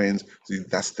partners and friends, see,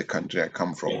 that's the country I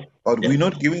come from. But we're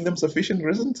not giving them sufficient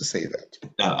reason to say that.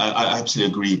 I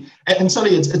absolutely agree. And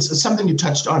Sally, it's something you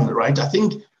touched on, right? I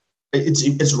think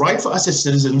it's right for us as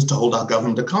citizens to hold our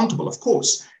government accountable, of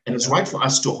course. And it's right for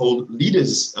us to hold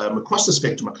leaders across the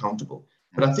spectrum accountable.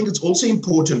 But I think it's also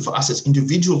important for us as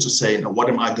individuals to say, now, what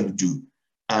am I going to do?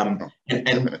 And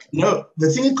the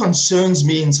thing that concerns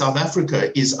me in South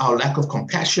Africa is our lack of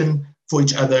compassion for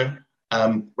each other,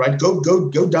 right?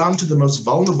 Go down to the most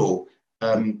vulnerable,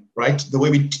 right? The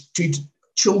way we treat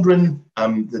children,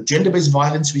 the gender-based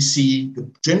violence we see, the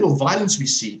general violence we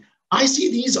see. I see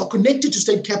these are connected to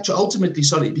state capture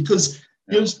ultimately, because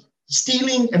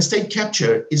stealing and state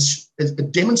capture is a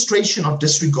demonstration of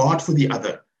disregard for the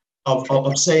other,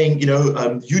 of saying,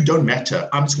 you don't matter,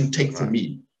 I'm just going to take from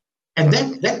me. And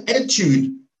that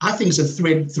attitude, I think, is a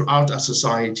thread throughout our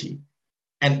society.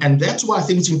 And that's why I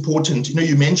think it's important.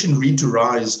 You mentioned Read to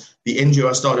Rise, the NGO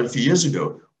I started a few years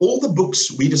ago. All the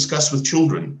books we discuss with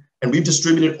children, and we've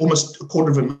distributed almost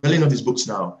 250,000 of these books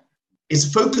now,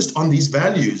 is focused on these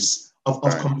values of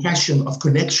compassion, of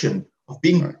connection, of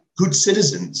being good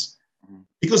citizens.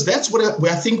 Because that's where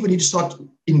I think we need to start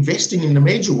investing in a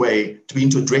major way to begin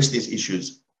to address these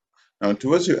issues. Now,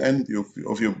 towards the end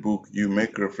of your book, you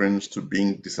make reference to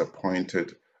being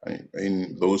disappointed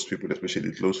in those people,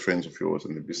 especially close friends of yours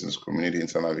in the business community in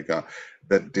South Africa,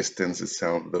 that distance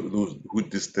itself, those who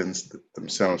distance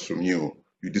themselves from you.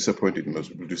 You're disappointed in those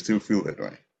people. Do you still feel that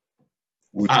way?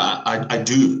 I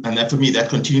do. And that, for me, that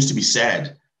continues to be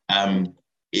sad. Do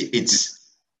you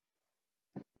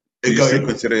still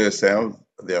consider yourself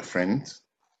their friend?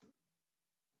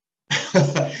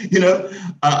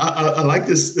 I like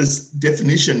this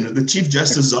definition. The Chief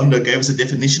Justice Zondo gave us a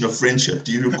definition of friendship.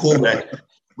 Do you recall that?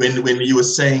 When you were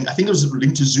saying, I think it was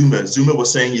linked to Zuma. Zuma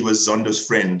was saying he was Zondo's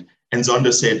friend. And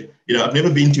Zondo said, I've never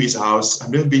been to his house.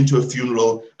 I've never been to a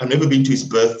funeral. I've never been to his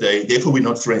birthday. Therefore, we're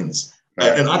not friends.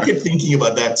 And I kept thinking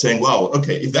about that, saying, wow,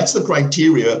 okay, if that's the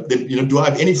criteria, then, do I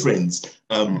have any friends?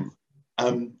 The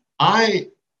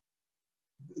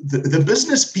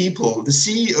business people, the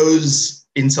CEOs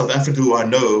in South Africa who I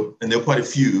know, and there are quite a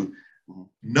few,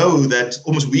 know that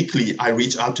almost weekly I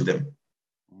reach out to them,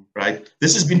 right?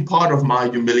 This has been part of my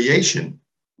humiliation,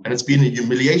 and it's been a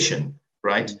humiliation,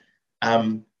 right?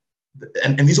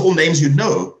 and these are all names you'd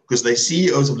know because they're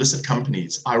CEOs of listed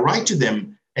companies. I write to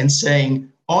them and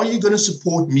saying, are you going to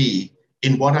support me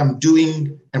in what I'm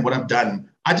doing and what I've done?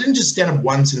 I didn't just stand up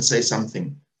once and say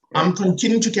something. I'm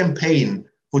continuing to campaign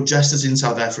for justice in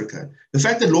South Africa. The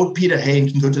fact that Lord Peter Hain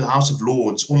can go to the House of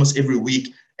Lords almost every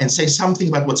week and say something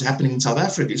about what's happening in South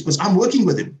Africa is because I'm working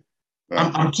with him.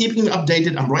 I'm keeping him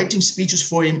updated. I'm writing speeches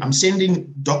for him. I'm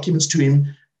sending documents to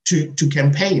him to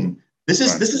campaign. This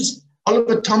is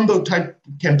Oliver Tambo type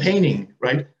campaigning,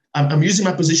 right? I'm using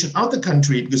my position out the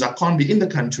country because I can't be in the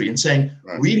country and saying,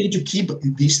 we need to keep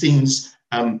these things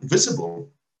visible.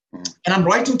 And I'm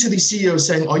writing to the CEO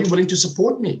saying, are you willing to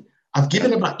support me? I've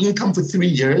given up my income for 3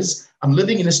 years. I'm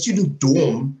living in a student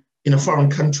dorm in a foreign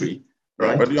country.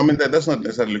 Right. But I mean, that's not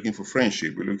necessarily looking for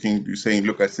friendship. You're saying,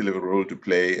 look, I still have a role to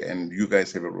play and you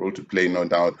guys have a role to play, no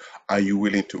doubt. Are you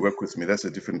willing to work with me? That's a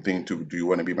different thing to, do you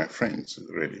want to be my friends,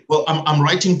 really? Well, I'm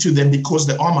writing to them because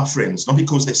they are my friends, not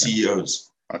because they're CEOs.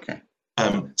 Okay.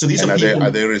 So these are people. Are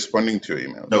they responding to your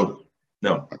emails?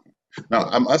 No. Okay. Now,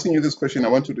 I'm asking you this question. I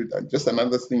want to read just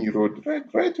another thing you wrote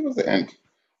right towards the end,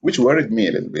 which worried me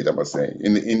a little bit, I must say,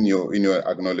 in your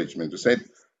acknowledgement. You said,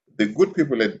 the good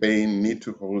people at Bain need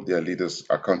to hold their leaders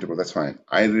accountable. That's fine.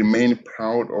 I remain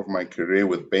proud of my career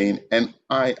with Bain, and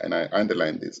I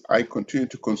underline this, I continue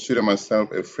to consider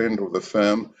myself a friend of the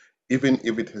firm, even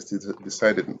if it has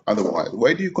decided otherwise.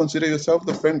 Why do you consider yourself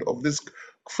the friend of this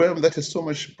firm that has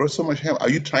brought so much harm? Are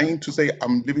you trying to say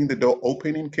I'm leaving the door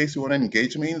open in case you want to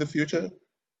engage me in the future?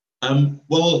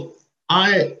 Well,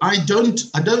 I don't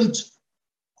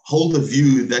hold the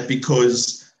view that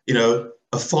because,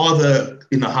 a father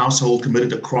in a household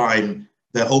committed a crime,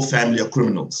 their whole family are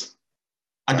criminals.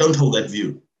 I don't hold that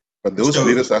view. But those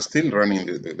leaders are still running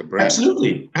the brand.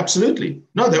 Absolutely.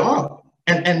 No, they are.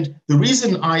 And the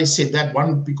reason I said that,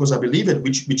 one, because I believe it,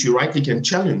 which you rightly can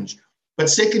challenge. But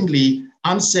secondly,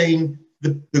 I'm saying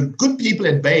the good people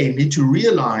at Bain need to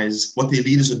realize what their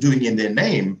leaders are doing in their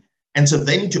name. And so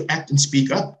they need to act and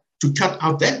speak up to cut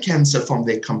out that cancer from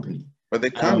their company. But they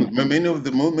can't. Many of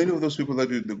those people that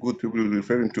the good people you're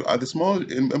referring to are the small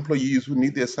employees who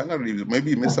need their salaries.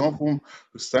 Maybe some of whom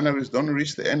salaries don't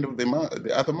reach the end of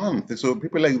the other month. So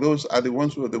people like those are the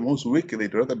ones who are the most wicked.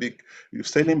 They'd rather be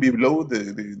sailing below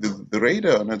the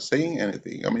radar, not saying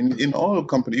anything. I mean, in all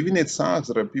companies, even at SARS,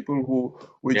 there are people who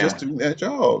were just doing their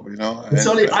job.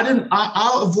 Sorry,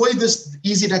 I'll avoid this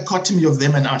easy dichotomy of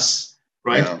them and us,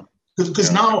 right?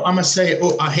 Because now I must say,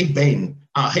 I hate Bain.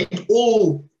 I hate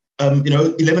all.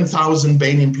 11,000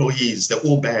 Bain employees, they're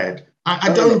all bad.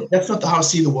 I don't, that's not how I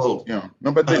see the world. Yeah,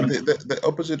 no, but the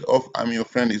opposite of I'm your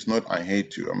friend is not I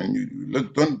hate you. I mean,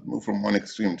 look, don't move from one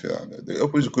extreme to the other. The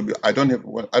opposite could be I don't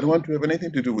want to have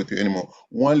anything to do with you anymore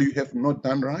while you have not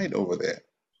done right over there.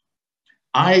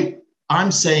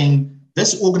 I'm saying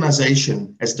this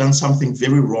organization has done something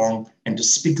very wrong and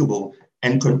despicable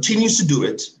and continues to do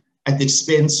it at the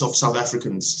expense of South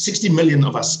Africans, 60 million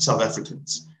of us South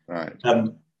Africans. Right.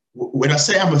 When I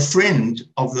say I'm a friend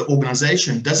of the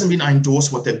organization, doesn't mean I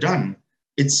endorse what they've done.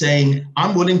 It's saying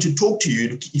I'm willing to talk to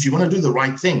you if you want to do the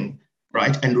right thing,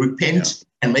 right, and repent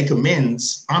and make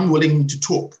amends. I'm willing to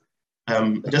talk.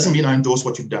 It doesn't mean I endorse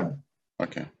what you've done.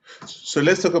 Okay, so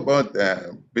let's talk about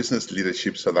business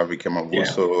leadership South Africa.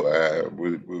 Mavuso,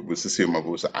 with Cecile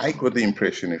Mavuso. I got the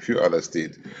impression, a few others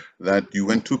did, that you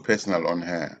went too personal on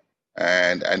her,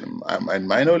 and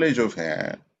my knowledge of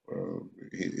her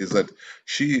is that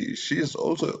she is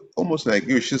also almost like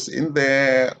you. She's in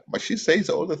there, but she says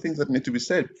all the things that need to be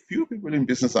said. Few people in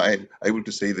business are able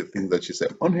to say the things that she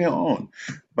said on her own,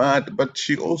 but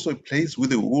she also plays with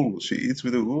the wolves. She eats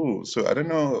with the wolves. So I don't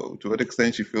know to what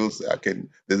extent she feels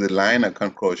there's a line I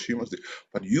can't cross. She must.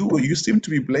 But you seem to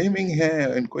be blaming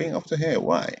her and going after her.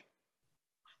 Why?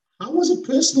 How was it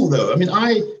personal though? I mean,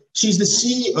 she's the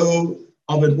CEO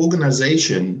of an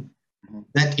organization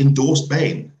that endorsed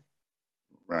Bain.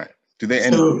 Right. Do they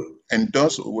endorse? I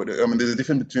mean, there's a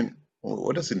difference between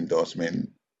what does endorse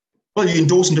mean? Well, you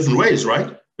endorse in different ways,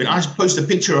 right? When I post a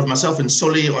picture of myself and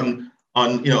Solly on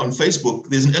Facebook,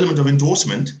 there's an element of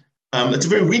endorsement. It's a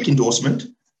very weak endorsement.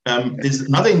 There's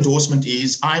another endorsement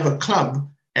is I have a club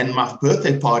and my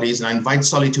birthday parties, and I invite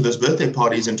Solly to those birthday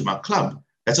parties and to my club.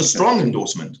 That's a strong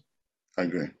endorsement. I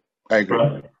agree.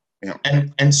 Right? Yeah.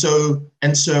 And so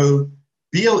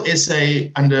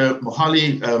BLSA under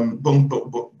Mohale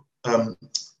under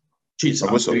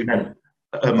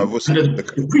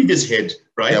the previous head,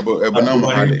 right? Yeah,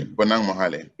 Bonang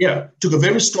Mohale. Yeah, took a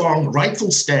very strong,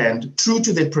 rightful stand, true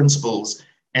to their principles,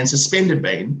 and suspended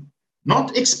Bain,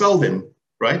 not expel them,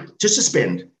 right? Just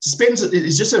suspend. Suspend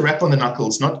is just a rap on the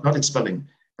knuckles, not expelling.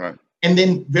 Right. And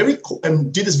then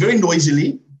did this very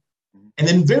noisily, And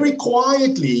then very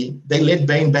quietly, they let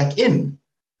Bain back in,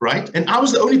 right? And I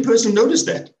was the only person who noticed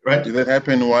that, right? Did that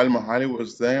happen while Mohale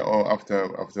was there or after?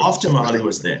 After Mohale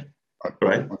was there,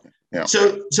 right? Okay. Yeah.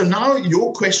 So now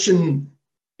your question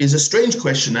is a strange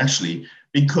question, actually,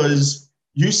 because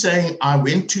you're saying I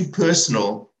went too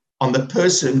personal on the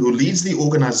person who leads the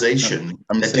organization.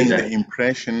 I'm saying the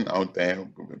impression out there,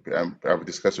 I've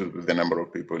discussed it with a number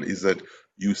of people, is that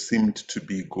you seemed to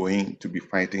be going to be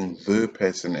fighting the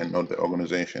person and not the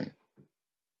organization.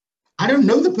 I don't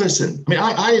know the person. I mean,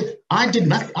 I did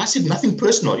not. I said nothing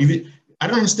personal. I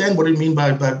don't understand what you mean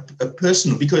by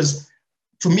personal, because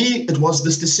for me it was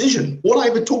this decision. All I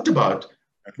ever talked about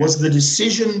was the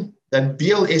decision that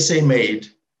BLSA made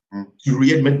to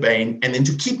readmit Bain, and then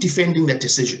to keep defending that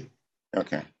decision.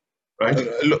 Okay. Right.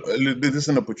 Look, this is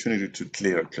an opportunity to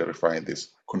clarify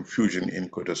this confusion in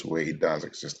quotas where it does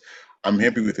exist. I'm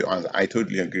happy with your answer. I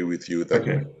totally agree with you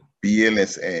that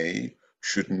BLSA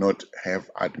should not have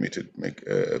admitted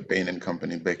Bain and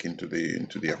Company back into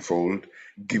their fold,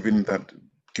 given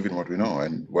what we know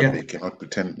and what they cannot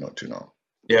pretend not to know.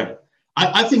 Yeah,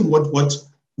 I think what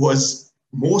was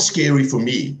more scary for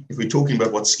me, if we're talking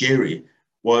about what's scary,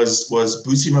 was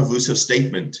Busi Mavusa's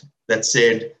statement that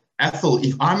said, Athol,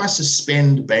 if I must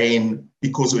suspend Bain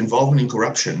because of involvement in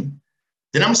corruption,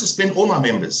 then I must suspend all my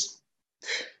members,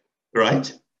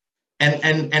 right?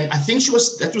 And I think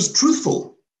that was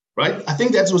truthful, right? I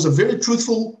think that was a very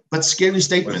truthful but scary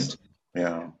statement.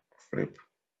 Yeah.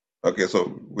 Okay,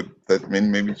 so would that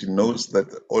mean maybe she knows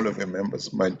that all of her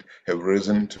members might have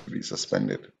reason to be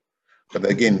suspended? But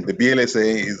again, the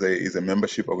BLSA is a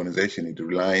membership organization. It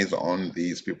relies on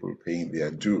these people paying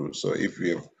their dues. So if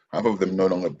you have half of them no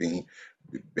longer being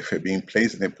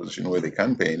placed in a position where they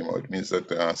can't pay anymore, it means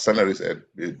that salaries at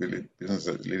business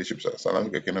leadership South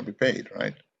Africa cannot be paid,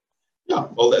 right? Yeah,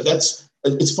 well,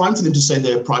 it's fine for them to say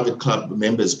they're private club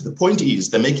members, but the point is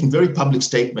they're making very public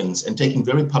statements and taking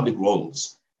very public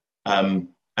roles. I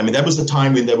mean, that was the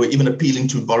time when they were even appealing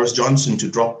to Boris Johnson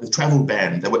to drop the travel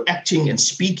ban. They were acting and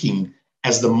speaking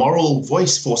as the moral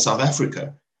voice for South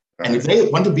Africa. And if they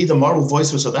want to be the moral voice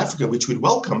for South Africa, which we'd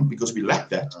welcome because we lack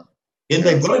that, then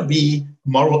they've got to be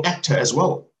moral actor as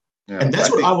well. And that's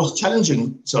what I was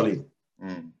challenging, Solly.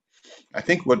 I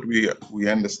think what we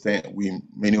understand,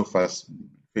 many of us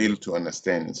fail to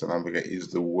understand in South Africa is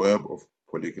the web of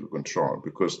political control,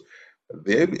 because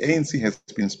the ANC has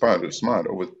been smart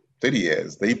over 30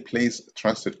 years. They place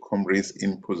trusted comrades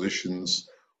in positions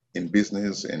in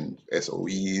business and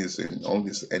SOEs and all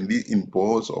this, and in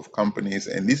boards of companies.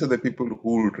 And these are the people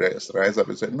who rise up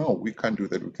and say, no, we can't do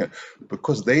that. We can't,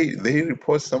 because they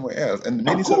report somewhere else. And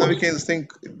many South Africans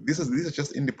think these are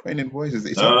just independent voices.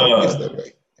 It's not always that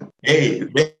way. Hey,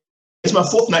 it's my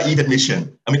fourth naive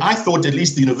admission. I mean, I thought at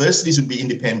least the universities would be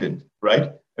independent, right?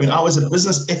 I mean, I was a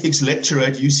business ethics lecturer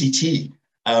at UCT,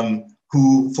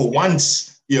 who for once,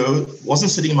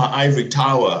 wasn't sitting in my ivory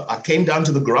tower. I came down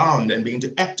to the ground and began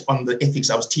to act on the ethics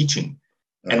I was teaching,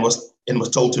 and was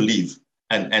told to leave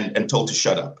and told to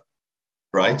shut up,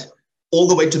 right? All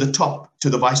the way to the top, to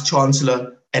the vice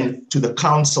chancellor and to the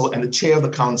council and the chair of the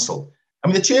council. I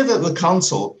mean, the chair of the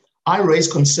council, I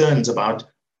raised concerns about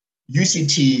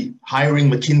UCT hiring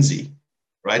McKinsey,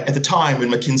 right? At the time when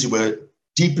McKinsey were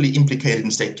deeply implicated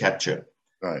in state capture.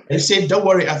 Right. They said, don't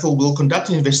worry, Athol, we'll conduct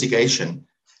an investigation.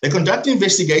 They conduct an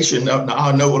investigation. Now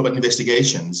I know all about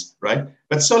investigations, right?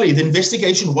 But Solly, the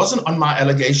investigation wasn't on my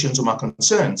allegations or my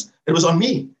concerns. It was on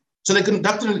me. So they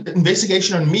conducted an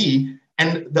investigation on me,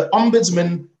 and the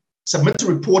ombudsman submitted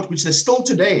a report, which they still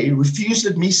today refuse to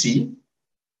let me see,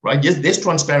 right? Yes, there's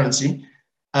transparency,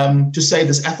 to say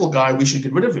this Athol guy, we should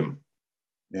get rid of him.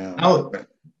 Yeah. Now,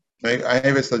 I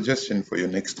have a suggestion for your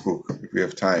next book, if you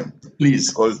have time. Please.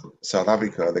 It's called South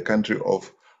Africa, the Country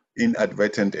of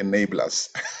Inadvertent Enablers.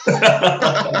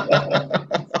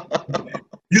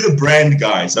 You're the brand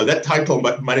guy, so that title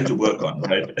might have to work on,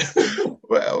 right?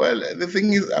 Well, the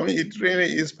thing is, I mean, it really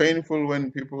is painful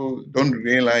when people don't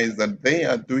realize that they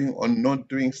are doing or not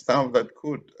doing stuff that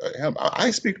could help.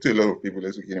 I speak to a lot of people,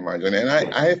 as you can imagine, and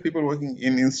I have people working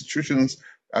in institutions.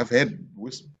 I've had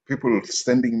people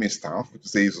sending me stuff to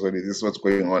say, sorry, this is what's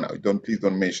going on. Please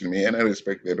don't mention me. And I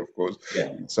respect that, of course.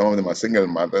 Yeah. Some of them are single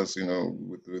mothers,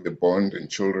 with the bond and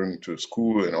children to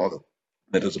school and all that.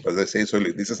 But they say,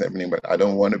 sorry, this is happening, but I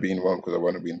don't want to be involved because I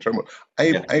want to be in trouble.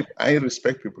 I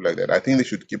respect people like that. I think they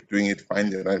should keep doing it,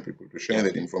 find the right people to share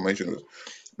that information with.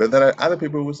 But there are other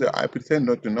people who say, I pretend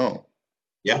not to know.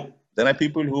 Yeah. There are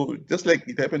people who, just like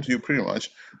it happened to you pretty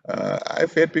much,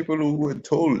 I've had people who were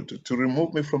told to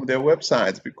remove me from their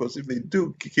websites, because if they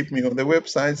do keep me on their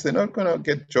websites, they're not going to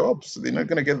get jobs. They're not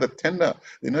going to get the tender.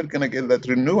 They're not going to get that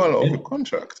renewal of a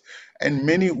contract. And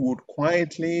many would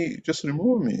quietly just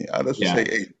remove me. Others would say,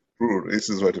 hey, bro, this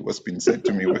is what was being said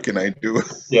to me. What can I do?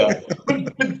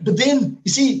 But then,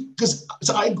 you see,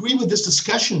 so I agree with this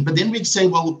discussion, but then we say,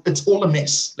 well, it's all a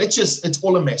mess. It's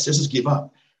all a mess. Let's just give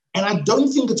up. And I don't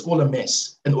think it's all a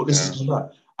mess and all this is give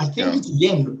up. I think it's,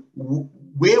 again,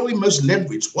 where we most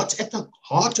leverage, what's at the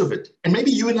heart of it. And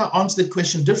maybe you and I answer that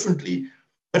question differently.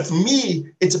 But for me,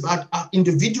 it's about our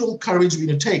individual courage we're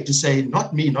going to take to say,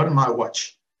 not me, not in my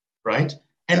watch, right?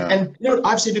 And you know,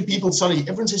 I've said to people, sorry,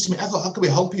 everyone says to me, Athol, how can we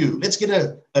help you? Let's get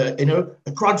a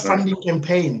crowdfunding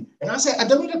campaign. And I say, I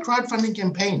don't need a crowdfunding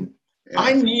campaign.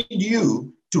 I need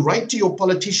you to write to your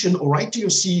politician or write to your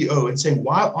CEO and say,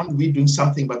 why aren't we doing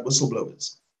something about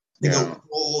whistleblowers? They go,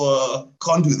 oh,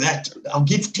 can't do that. I'll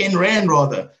give 10 Rand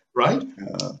rather, right?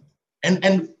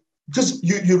 And because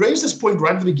you raised this point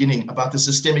right at the beginning about the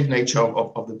systemic nature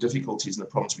of the difficulties and the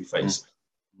problems we face.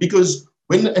 Because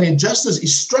when an injustice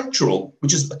is structural,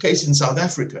 which is the case in South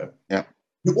Africa,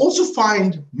 you also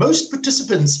find most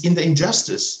participants in the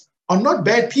injustice are not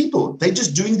bad people. They're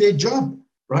just doing their job,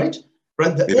 right?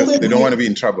 They don't want to be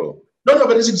in trouble. No,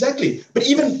 but it's exactly. But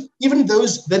even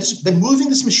those, they're moving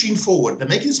this machine forward. They're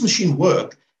making this machine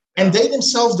work, and they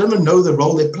themselves don't even know the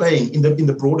role they're playing in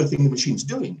the broader thing the machine's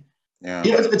doing. Yeah.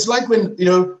 You know, it's like when, you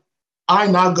know, I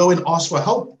now go and ask for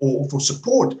help or for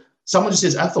support. Someone just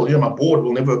says, Athol, you know, my board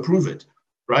will never approve it,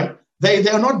 right? They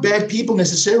are not bad people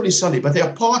necessarily, Sully, but they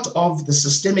are part of the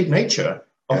systemic nature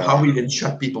of how we then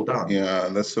shut people down. Yeah,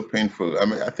 that's so painful. I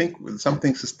mean, I think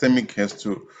something systemic has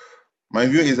to. My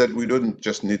view is that we don't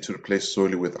just need to replace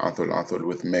Solly with Athol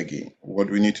with Maggie. What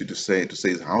we need to say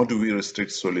is, how do we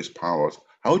restrict Solly's powers?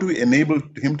 How do we enable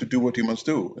him to do what he must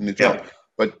do in the job,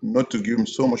 but not to give him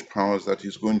so much powers that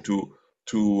he's going to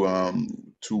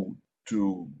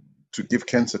give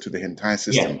cancer to the entire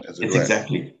system, as it were.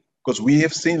 Exactly. Because we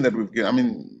have seen that I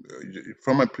mean,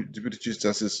 from a Deputy Chief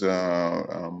Justice,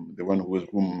 the one who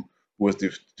was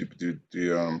the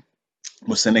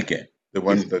Moseneke, the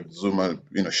one that Zuma,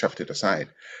 you know, shafted aside.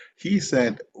 He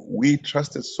said, we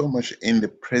trusted so much in the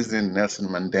President Nelson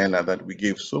Mandela that we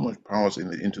gave so much powers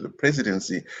into the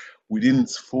presidency, we didn't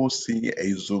foresee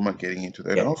a Zuma getting into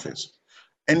that office.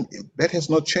 And that has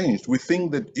not changed. We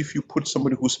think that if you put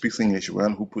somebody who speaks English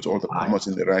well, who puts all the commas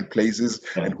in the right places,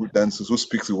 and who dances, who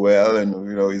speaks well, and,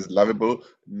 you know, is lovable,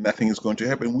 nothing is going to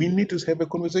happen. We need to have a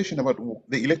conversation about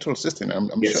the electoral system.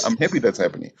 I'm happy that's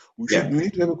happening. We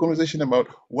need to have a conversation about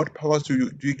what powers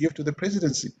do you give to the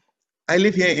presidency. I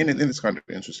live here in this country,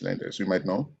 in Switzerland, as you might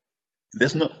know.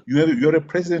 You're a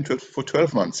president for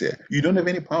 12 months here. You don't have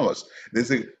any powers. There's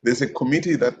a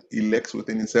committee that elects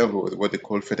within itself what they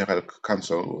call Federal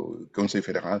Council, Conseil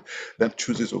Fédéral, that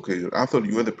chooses, okay, Athol,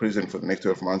 you are the president for the next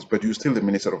 12 months, but you're still the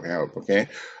Minister of Health, okay?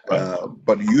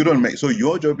 But you don't so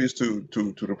your job is to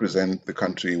represent the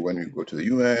country when you go to the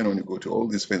UN, when you go to all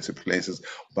these fancy places,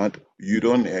 but you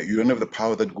don't have the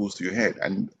power that goes to your head.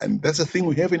 And that's the thing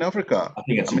we have in Africa. I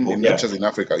mean, not just in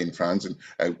Africa, in France,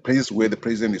 and places where the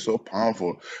president is so powerful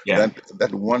that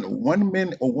one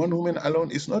man or one woman alone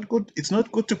is not good. It's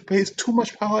not good to place too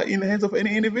much power in the hands of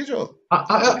any individual.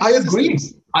 I agree.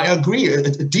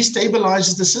 It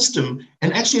destabilizes the system,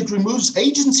 and actually it removes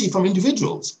agency from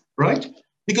individuals, right?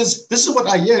 Because this is what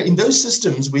I hear in those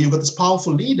systems where you've got this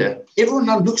powerful leader. Everyone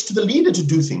now looks to the leader to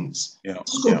do things.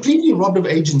 It's completely robbed of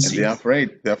agency. And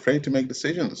they're afraid to make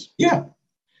decisions. Yeah.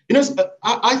 You know,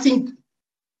 I think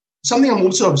something I'm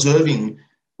also observing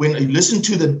when you listen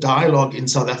to the dialogue in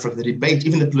South Africa, the debate,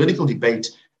 even the political debate,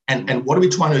 and what are we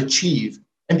trying to achieve?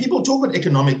 And people talk about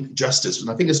economic justice, and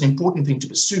I think it's an important thing to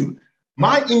pursue.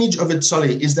 My image of it,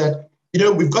 Solly, is that, you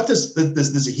know, we've got this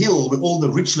hill where all the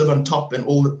rich live on top and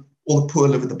all the poor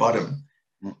live at the bottom.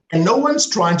 And no one's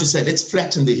trying to say, let's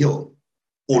flatten the hill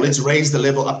or let's raise the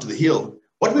level up to the hill.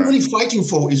 What we're really fighting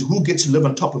for is who gets to live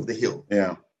on top of the hill.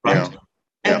 Right?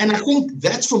 And I think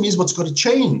that's, for me, is what's got to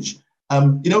change.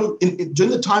 You know,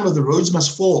 during the time of the Rhodes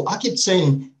Must Fall, I kept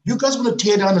saying, you guys want to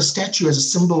tear down a statue as a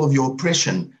symbol of your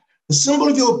oppression. The symbol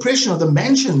of your oppression are the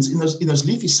mansions in those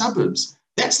leafy suburbs.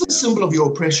 That's the symbol of your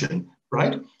oppression,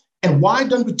 right? And why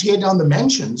don't we tear down the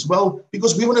mansions? Well,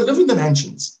 because we want to live in the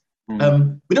mansions. We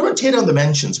don't want to tear down the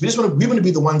mansions. We want to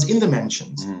be the ones in the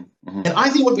mansions. And I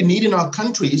think what we need in our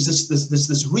country is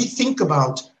this rethink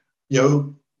about, you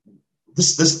know,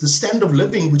 this standard of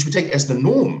living which we take as the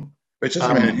norm. But just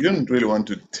a minute, you don't really want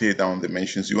to tear down the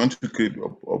mansions. You want to create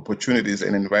opportunities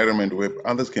and environment where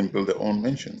others can build their own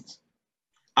mansions.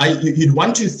 You'd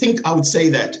want to think I would say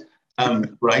that,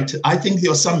 right? I think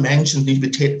there are some mansions need to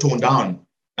be torn down.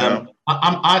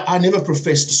 I never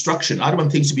profess destruction. I don't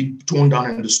want things to be torn down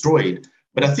and destroyed.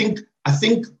 But I think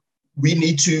we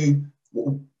need to.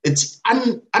 It's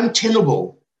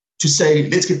untenable to say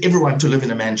let's get everyone to live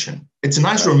in a mansion. It's a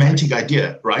nice romantic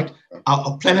idea, right?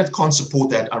 Our planet can't support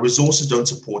that. Our resources don't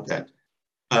support that.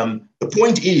 The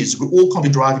point is, we all can't be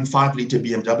driving 5-liter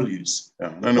BMWs.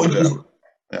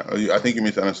 I think you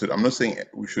misunderstood. I'm not saying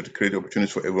we should create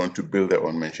opportunities for everyone to build their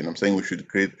own mansion. I'm saying we should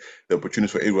create the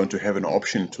opportunities for everyone to have an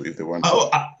option to, if they want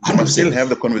to. We must still have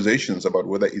the conversations about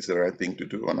whether it's the right thing to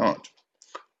do or not.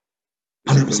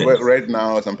 100%. Right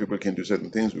now, some people can do certain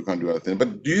things, we can't do other things.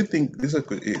 But do you think, this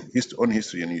is on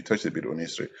history, and you touched a bit on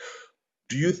history,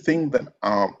 do you think that,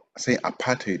 say,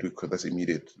 apartheid, because that's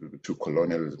immediate to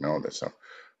colonialism and all that stuff,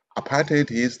 apartheid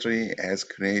history has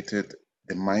created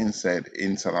the mindset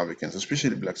in South Africans,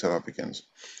 especially Black South Africans,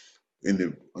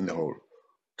 on the whole,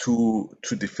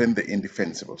 to defend the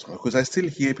indefensibles? Because I still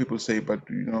hear people say, but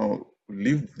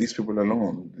leave these people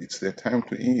alone. It's their time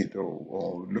to eat,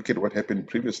 or look at what happened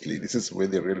previously. This is where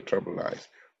the real trouble lies.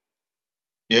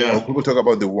 Yeah. Or people talk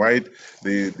about the white,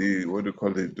 the what do you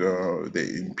call it,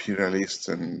 the imperialists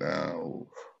and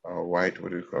white,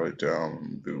 what do you call it,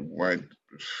 the white,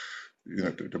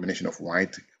 the domination of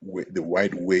white, the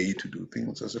white way to do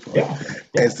things, as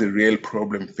the real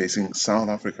problem facing South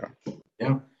Africa.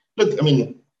 Yeah. Look, I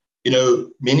mean,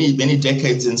 many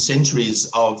decades and centuries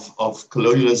of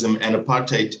colonialism and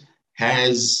apartheid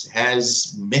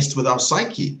has messed with our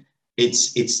psyche.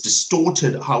 It's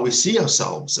distorted how we see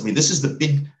ourselves. I mean, this is the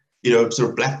big, sort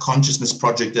of Black consciousness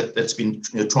project that's been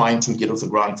trying to get off the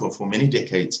ground for many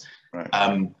decades. Right.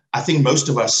 I think most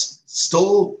of us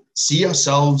still see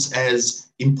ourselves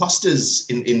as imposters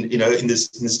in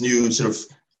this new sort of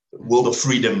world of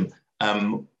freedom.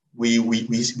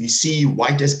 We see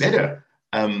white as better.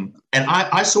 And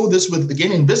I saw this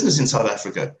again in business in South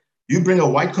Africa. You bring a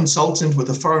white consultant with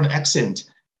a foreign accent,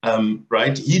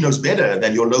 right? He knows better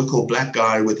than your local Black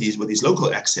guy with his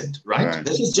local accent, right?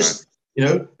 This is just,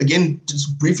 again,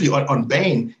 just briefly on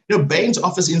Bain. Bain's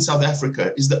office in South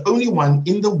Africa is the only one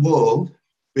in the world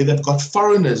where they've got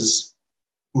foreigners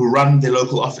who run their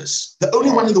local office. The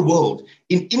only one in the world.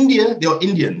 In India, there are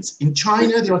Indians. In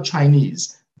China, there are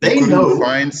Chinese. They know.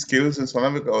 Find skills in South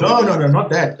Africa? No, not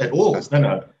that at all.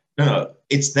 No.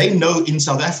 It's they know in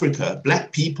South Africa,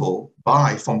 Black people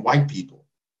buy from white people,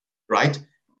 right?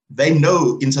 They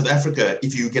know in South Africa,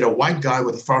 if you get a white guy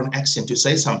with a foreign accent to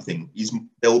say something,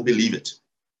 they'll believe it.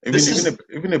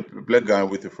 Even a Black guy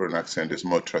with a foreign accent is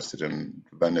more trusted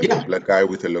than a Black guy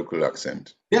with a local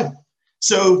accent. Yeah.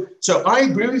 So I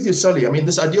agree with you, Sully. I mean,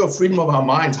 this idea of freedom of our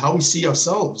minds, how we see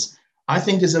ourselves, I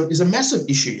think is a massive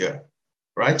issue here,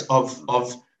 right?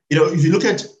 If you look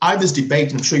at, I have this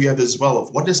debate, and I'm sure you have this as well,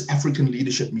 of what does African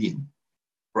leadership mean,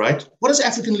 right? What does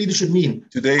African leadership mean?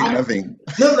 Today, nothing.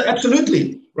 No,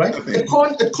 absolutely, right?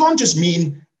 It can't just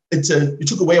mean you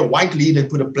took away a white leader and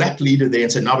put a Black leader there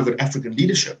and said, now we've got African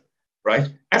leadership, right?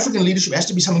 African leadership has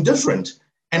to be something different.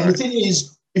 And the thing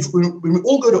is, when we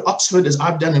all go to Oxford, as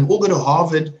I've done, and we all go to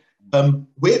Harvard,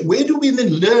 where do we then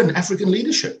learn African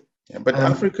leadership? Yeah, but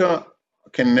Africa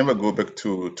can never go back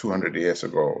to 200 years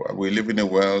ago. We live in a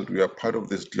world, we are part of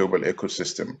this global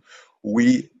ecosystem.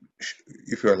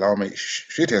 If you allow me,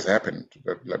 shit has happened,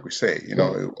 like we say,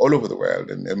 all over the world,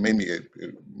 and maybe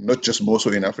not just more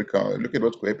so in Africa. Look at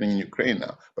what's happening in Ukraine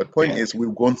now. But point is,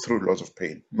 we've gone through lots of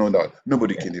pain, no doubt.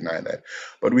 Nobody can deny that.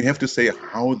 But we have to say,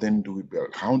 how then do we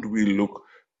build? How do we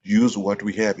use what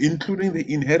we have, including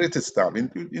the inherited stuff,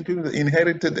 including the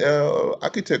inherited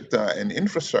architecture and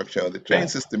infrastructure, the train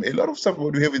system. A lot of stuff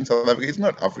what we have in South Africa is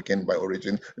not African by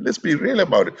origin. Let's be real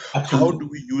about it. How do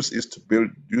we use this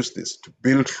to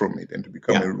build from it and to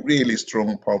become a really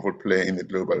strong, powerful player in the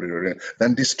global arena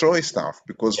than destroy stuff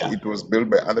because it was built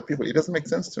by other people? It doesn't make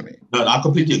sense to me. No, I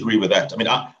completely agree with that. I mean,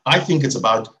 I think it's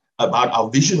about our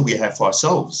vision we have for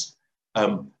ourselves,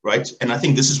 right? And I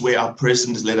think this is where our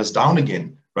president has let us down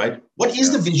again. Right? What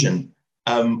is the vision?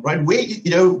 Right? Where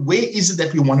is it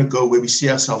that we want to go, where we see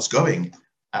ourselves going?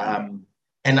 And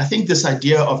I think this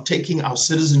idea of taking our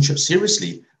citizenship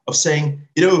seriously, of saying,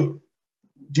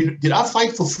 did I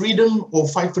fight for freedom or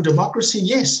fight for democracy?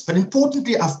 Yes. But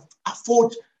importantly, I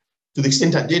fought, to the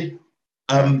extent I did,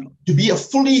 to be a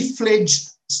fully fledged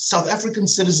South African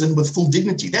citizen with full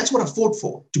dignity. That's what I fought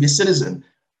for, to be a citizen.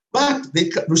 But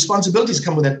the responsibilities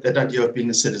come with that idea of being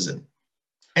a citizen.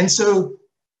 And so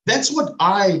that's what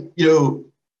I,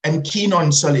 am keen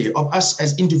on, Sully, of us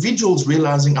as individuals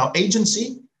realizing our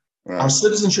agency, our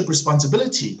citizenship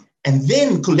responsibility, and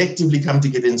then collectively come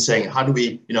together and saying, how do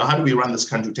we run this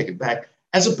country, take it back,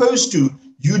 as opposed to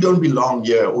you don't belong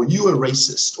here, or you're a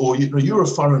racist, or you're a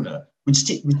foreigner, which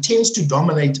tends to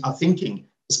dominate our thinking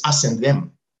as us and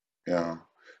them. Yeah.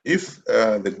 If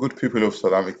the good people of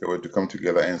South Africa were to come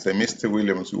together and say, Mr.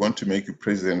 Williams, we want to make you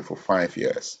president for 5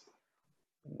 years,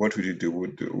 what would you do?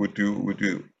 Would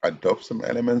you adopt some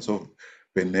elements of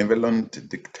benevolent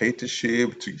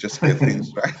dictatorship to just get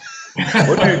things right?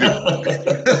 What do you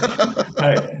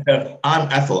do? I'm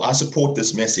Athol. I support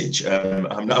this message.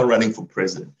 I'm now running for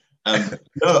president.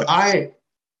 No, I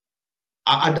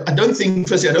don't think.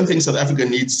 Firstly, I don't think South Africa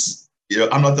needs.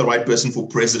 I'm not the right person for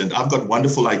president. I've got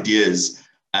wonderful ideas.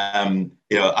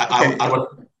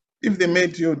 If they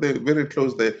made you very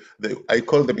close, I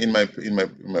call them in my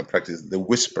practice the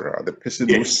whisperer, the person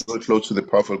who's so close to the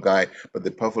powerful guy, but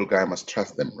the powerful guy must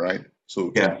trust them, right?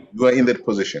 So you are in that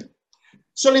position.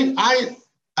 Sorry, I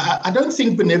don't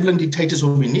think benevolent dictators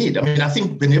what we need. I mean, I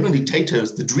think benevolent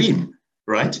dictators the dream,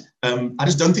 right? I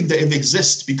just don't think they ever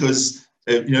exist because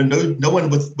no one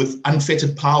with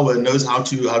unfettered power knows how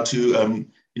to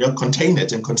contain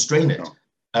it and constrain it.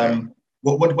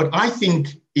 What I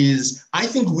think is, I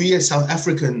think we as South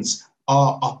Africans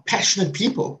are passionate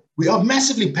people. We are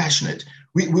massively passionate.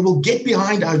 We will get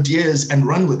behind ideas and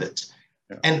run with it.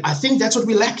 Yeah. And I think that's what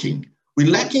we're lacking. We're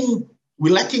lacking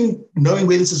knowing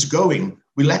where this is going.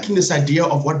 We're lacking this idea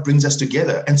of what brings us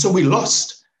together. And so we're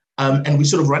lost. And we're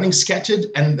sort of running scattered.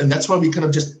 And that's why we're kind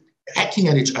of just hacking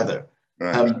at each other.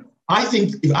 Right. I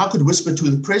think if I could whisper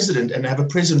to the president and have a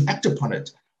president act upon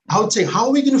it, I would say, how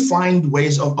are we going to find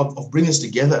ways of bringing us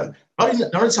together?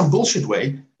 Not in some bullshit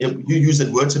way. You use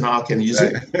that word, so now I can use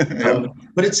it.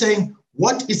 But it's saying,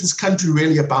 what is this country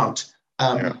really about?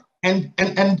 And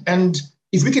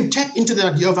if we can tap into the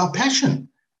idea of our passion,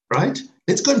 right?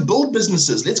 Let's go and build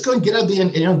businesses. Let's go and get out there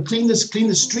and clean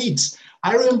the streets.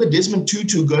 I remember Desmond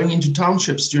Tutu going into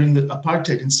townships during the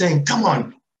apartheid and saying, come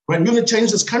on, right? We're going to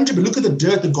change this country, but look at the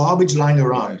dirt, the garbage lying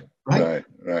around, right?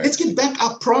 Right. Let's get back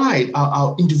our pride,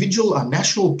 our individual, our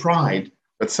national pride.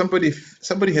 But somebody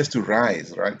has to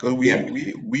rise, right? Because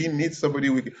we need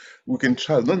somebody we can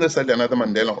trust, not necessarily another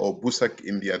Mandela or Boesak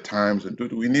in their times.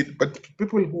 We need, but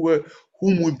people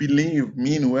whom we believe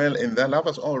mean well and they love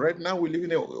us all. Right now, we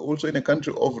live also in a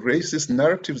country of racist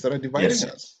narratives that are dividing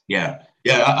us.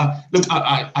 Look,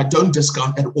 I don't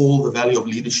discount at all the value of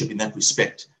leadership in that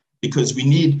respect, because we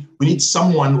need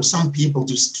someone or some people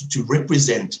to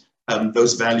represent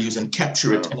those values and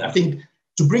capture it. And I think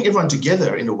to bring everyone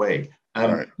together in a way.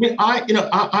 I mean,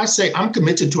 I say I'm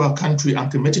committed to our country. I'm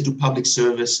committed to public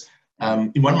service.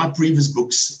 In one of my previous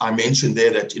books, I mentioned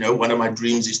there that one of my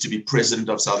dreams is to be president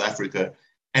of South Africa.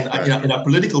 And in our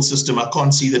political system, I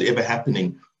can't see that ever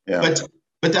happening. Yeah.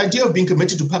 But the idea of being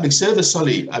committed to public service,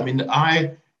 Solly, I mean,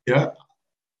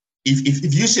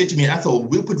 if you say to me, Athol,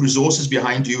 we'll put resources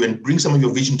behind you and bring some of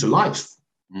your vision to life,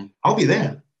 I'll be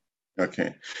there.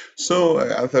 Okay, so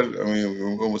I thought,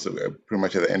 we're almost pretty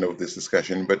much at the end of this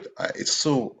discussion, but it's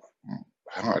so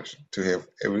hard to have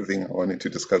everything I wanted to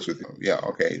discuss with you. Yeah,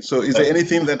 okay. So is there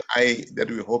anything that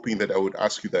we're hoping that I would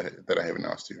ask you that I haven't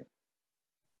asked you?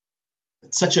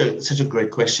 It's such a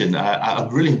great question.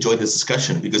 I've really enjoyed this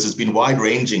discussion because it's been wide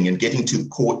ranging and getting to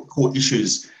core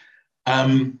issues.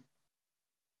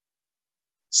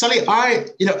 Sully, I'm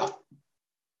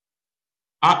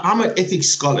an ethics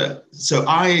scholar, so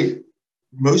I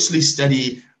mostly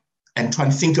study and try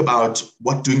and think about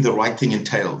what doing the right thing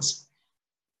entails.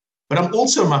 But I'm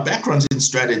also, my background's in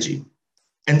strategy.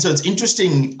 And so it's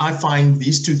interesting, I find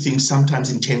these two things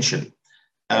sometimes in tension.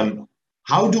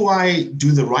 How do I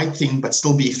do the right thing but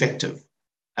still be effective?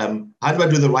 How do I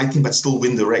do the right thing but still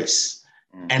win the race?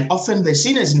 And often they're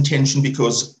seen as in tension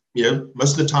because,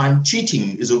 most of the time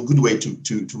cheating is a good way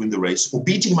to win the race, or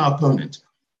beating my opponent.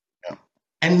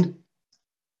 And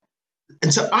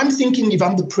so I'm thinking, if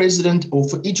I'm the president, or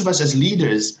for each of us as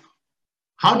leaders,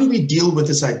 how do we deal with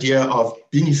this idea of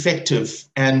being effective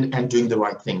and doing the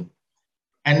right thing?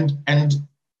 And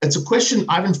it's a question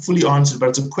I haven't fully answered, but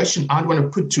it's a question I'd want to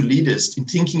put to leaders in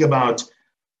thinking about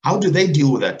how do they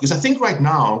deal with that? Because I think right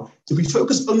now, if we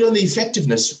focus only on the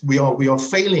effectiveness, we are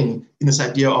failing in this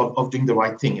idea of doing the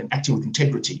right thing and acting with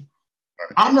integrity.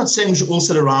 I'm not saying we should all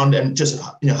sit around and just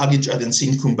hug each other and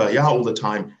sing Kumbaya all the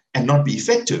time and not be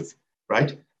effective,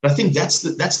 right? But I think that's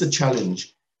the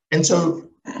challenge. And so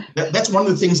that's one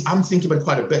of the things I'm thinking about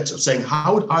quite a bit, of saying,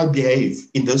 how would I behave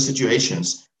in those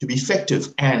situations to be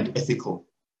effective and ethical?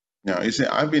 Yeah, you see,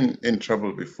 I've been in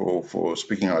trouble before for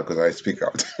speaking out because I speak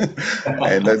out.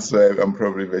 And that's why I'm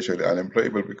probably virtually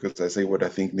unemployable, because I say what I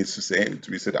think needs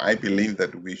to be said. I believe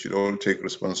that we should all take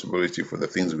responsibility for the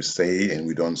things we say and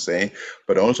we don't say,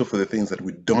 but also for the things that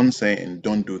we don't say and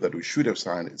don't do that we should have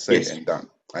said Yes. and done.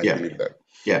 I Yeah. believe that.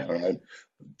 Yeah. All right.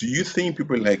 Do you think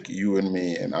people like you and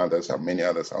me and others, or many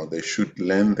others out there, should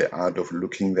learn the art of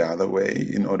looking the other way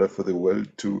in order for the world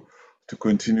to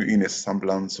continue in a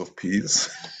semblance of peace?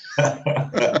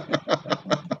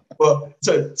 Well,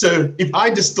 so if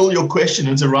I distill your question,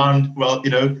 it's around, well,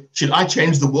 should I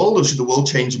change the world or should the world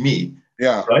change me?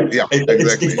 Yeah, right? yeah, It's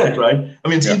exactly. that, right? I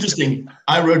mean, it's interesting.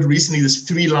 I wrote recently this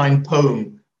 3-line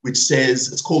poem, which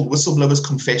says, it's called Whistleblower's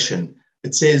Confession.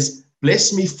 It says,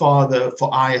 "Bless me, Father, for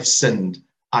I have sinned.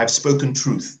 I've spoken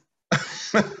truth."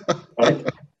 Right?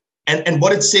 And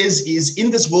what it says is,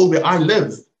 in this world where I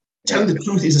live, telling the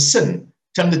truth is a sin.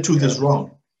 Telling the truth is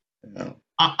wrong. Yeah.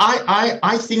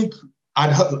 I think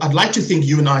I'd like to think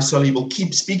you and I, Sully, will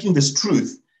keep speaking this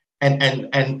truth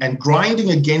and grinding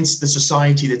against the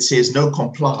society that says no,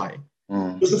 comply.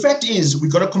 Because the fact is,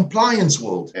 we've got a compliance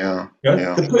world.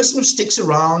 The person who sticks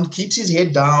around, keeps his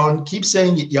head down, keeps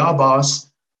saying, "Yeah, boss,"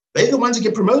 they're the ones who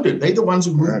get promoted. They're the ones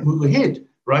who move ahead,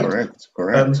 right?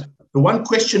 Correct. The one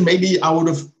question maybe I would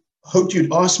have hoped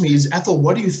you'd ask me is, Athol,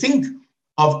 what do you think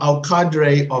of our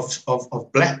cadre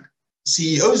of Black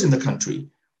CEOs in the country,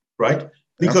 right?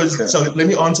 Because, so let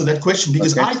me answer that question,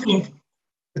 because I think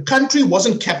the country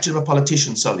wasn't captured by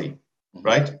politicians, Sully,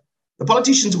 right? The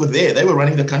politicians were there. They were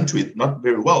running the country, not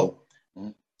very well.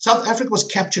 South Africa was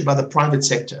captured by the private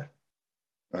sector.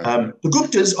 The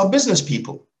Guptas are business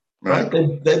people, right?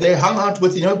 They hung out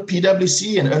with,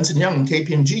 PwC and Ernst & Young and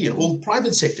KPMG and all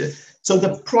private sector. So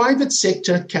the private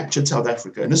sector captured South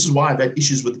Africa. And this is why I've had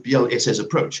issues with BLS's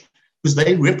approach, because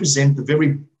they represent the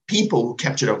very people who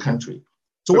captured our country.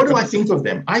 So what do I think of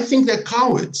them? I think they're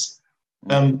cowards.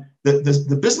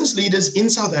 The business leaders in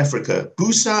South Africa,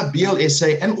 BUSA,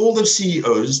 BLSA, and all the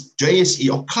CEOs, JSE,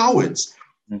 are cowards,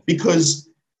 because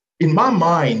in my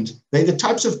mind, they're the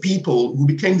types of people who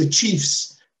became the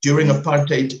chiefs during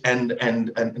apartheid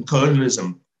and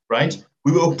colonialism, right?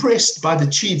 We were oppressed by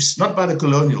the chiefs, not by the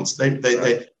colonials.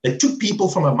 They took people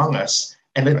from among us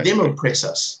and let them oppress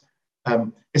us.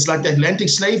 It's like the Atlantic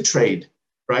slave trade,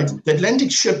 right? The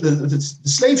Atlantic ship, the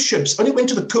slave ships only went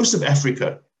to the coast of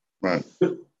Africa. Right.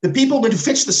 The people who went to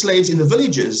fetch the slaves in the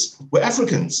villages were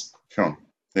Africans. Sure.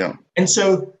 Yeah. And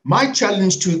so my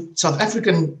challenge to South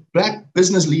African Black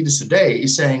business leaders today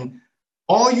is saying,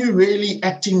 are you really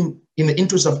acting in the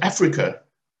interest of Africa,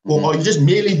 or are you just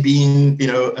merely being,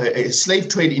 a slave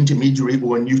trade intermediary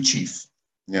or a new chief?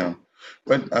 Yeah.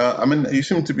 But you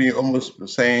seem to be almost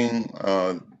saying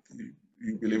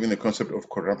you believe in the concept of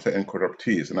corrupted and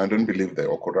corruptees, and I don't believe that,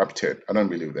 or corrupted. I don't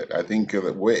believe that. I think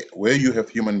that where you have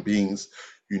human beings,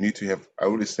 you need to have, I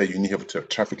always say, you need to have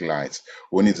traffic lights.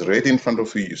 When it's red in front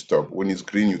of you, you stop. When it's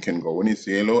green, you can go. When it's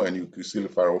yellow and you still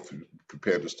far off, you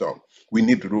prepare to stop. We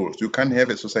need rules. You can't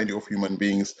have a society of human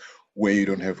beings where you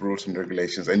don't have rules and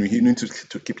regulations, and you need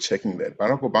to keep checking that.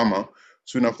 Barack Obama,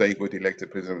 soon after he got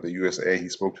elected president of the USA, he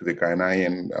spoke to the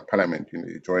Ghanaian parliament.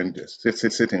 He joined,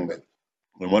 sitting there.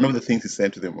 And one of the things he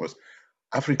said to them was,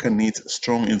 Africa needs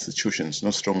strong institutions,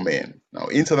 not strong men. Now,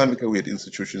 in South Africa, we had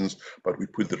institutions, but we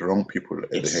put the wrong people at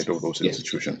the head of those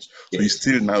institutions.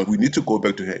 So we need to go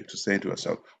back to say to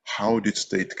ourselves, how did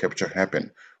state capture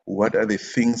happen? What are the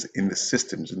things in the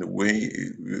systems, in the way,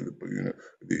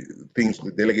 the things,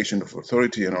 the delegation of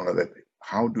authority and all of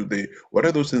that? What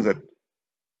are those things that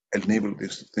enable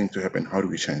this thing to happen? How do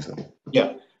we change them?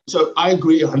 Yeah, so I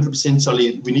agree 100%,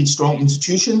 Sully. We need strong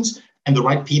institutions and the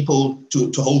right people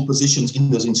to hold positions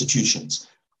in those institutions.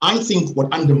 I think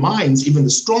what undermines even the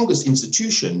strongest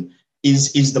institution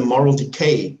is the moral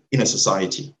decay in a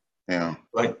society. Yeah.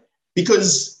 Right?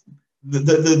 Because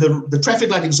the traffic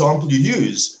light example you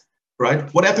use,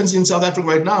 right? What happens in South Africa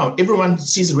right now? Everyone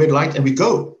sees a red light and we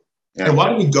go. Yeah. And why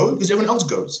do we go? Because everyone else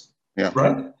goes. Yeah.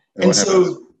 Right? And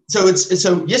so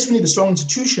yes, we need a strong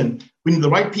institution. We need the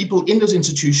right people in those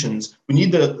institutions. We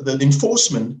need the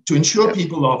enforcement to ensure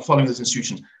people are following those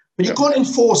institutions. But you can't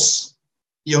enforce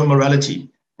your morality.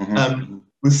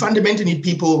 We fundamentally need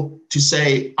people to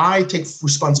say, I take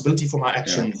responsibility for my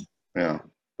actions. Yeah.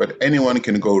 But anyone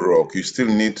can go rogue. You still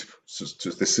need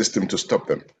the system to stop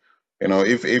them.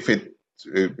 If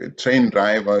a train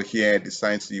driver here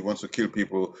decides he wants to kill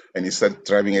people and he starts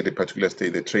driving at a particular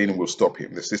state, the train will stop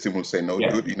him. The system will say, no,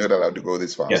 dude, you're not allowed to go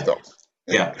this far. Stop.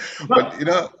 Yeah. But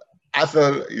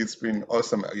Athol, it's been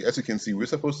awesome. As you can see, we're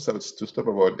supposed to stop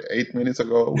about 8 minutes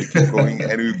ago. We keep going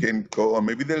and we can go on.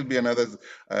 Maybe there'll be another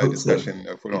discussion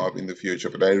follow up in the future,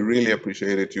 but I really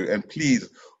appreciated you. And please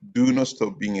do not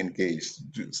stop being engaged.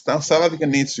 South Africa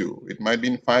needs you. It might be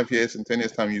in 5 years, in 10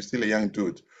 years' time, you're still a young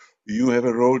dude. You have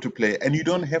a role to play, and you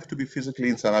don't have to be physically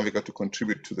in South Africa to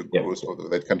contribute to the growth of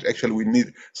that country. Actually,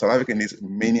 South Africa needs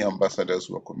many ambassadors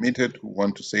who are committed, who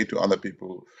want to say to other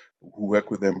people who work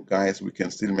with them, guys, we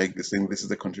can still make this thing. This is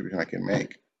the contribution I can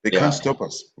make. They can't stop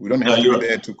us. We don't have to be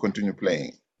there to continue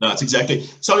playing. No, that's exactly.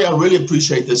 Sorry, I really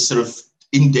appreciate this sort of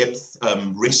in-depth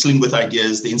wrestling with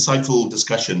ideas, the insightful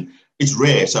discussion. It's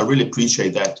rare, so I really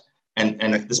appreciate that.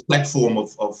 And this platform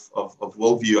of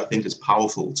Worldview, I think, is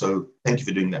powerful. So thank you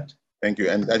for doing that. Thank you.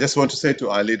 And I just want to say to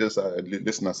our leaders,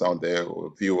 listeners out there,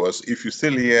 or viewers, if you're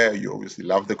still here, you obviously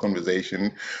love the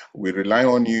conversation. We rely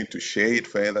on you to share it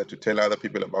further, to tell other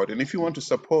people about it. And if you want to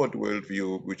support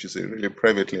Worldview, which is a really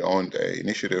privately owned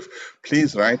initiative,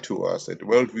 please write to us at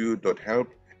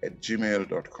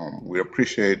worldview.help@gmail.com. We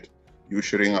appreciate you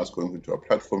sharing us, going into our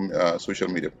platform, social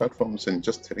media platforms, and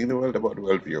just telling the world about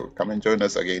Worldview. Come and join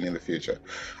us again in the future.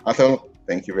 Athol,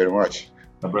 thank you very much.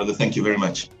 My brother, thank you very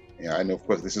much. Yeah, and of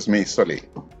course, this is me, Solly.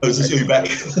 Oh, this is you back.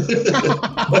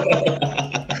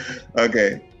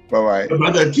 Okay, bye-bye. My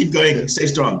brother, keep going. Stay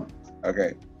strong.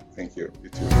 Okay, thank you. You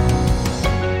too.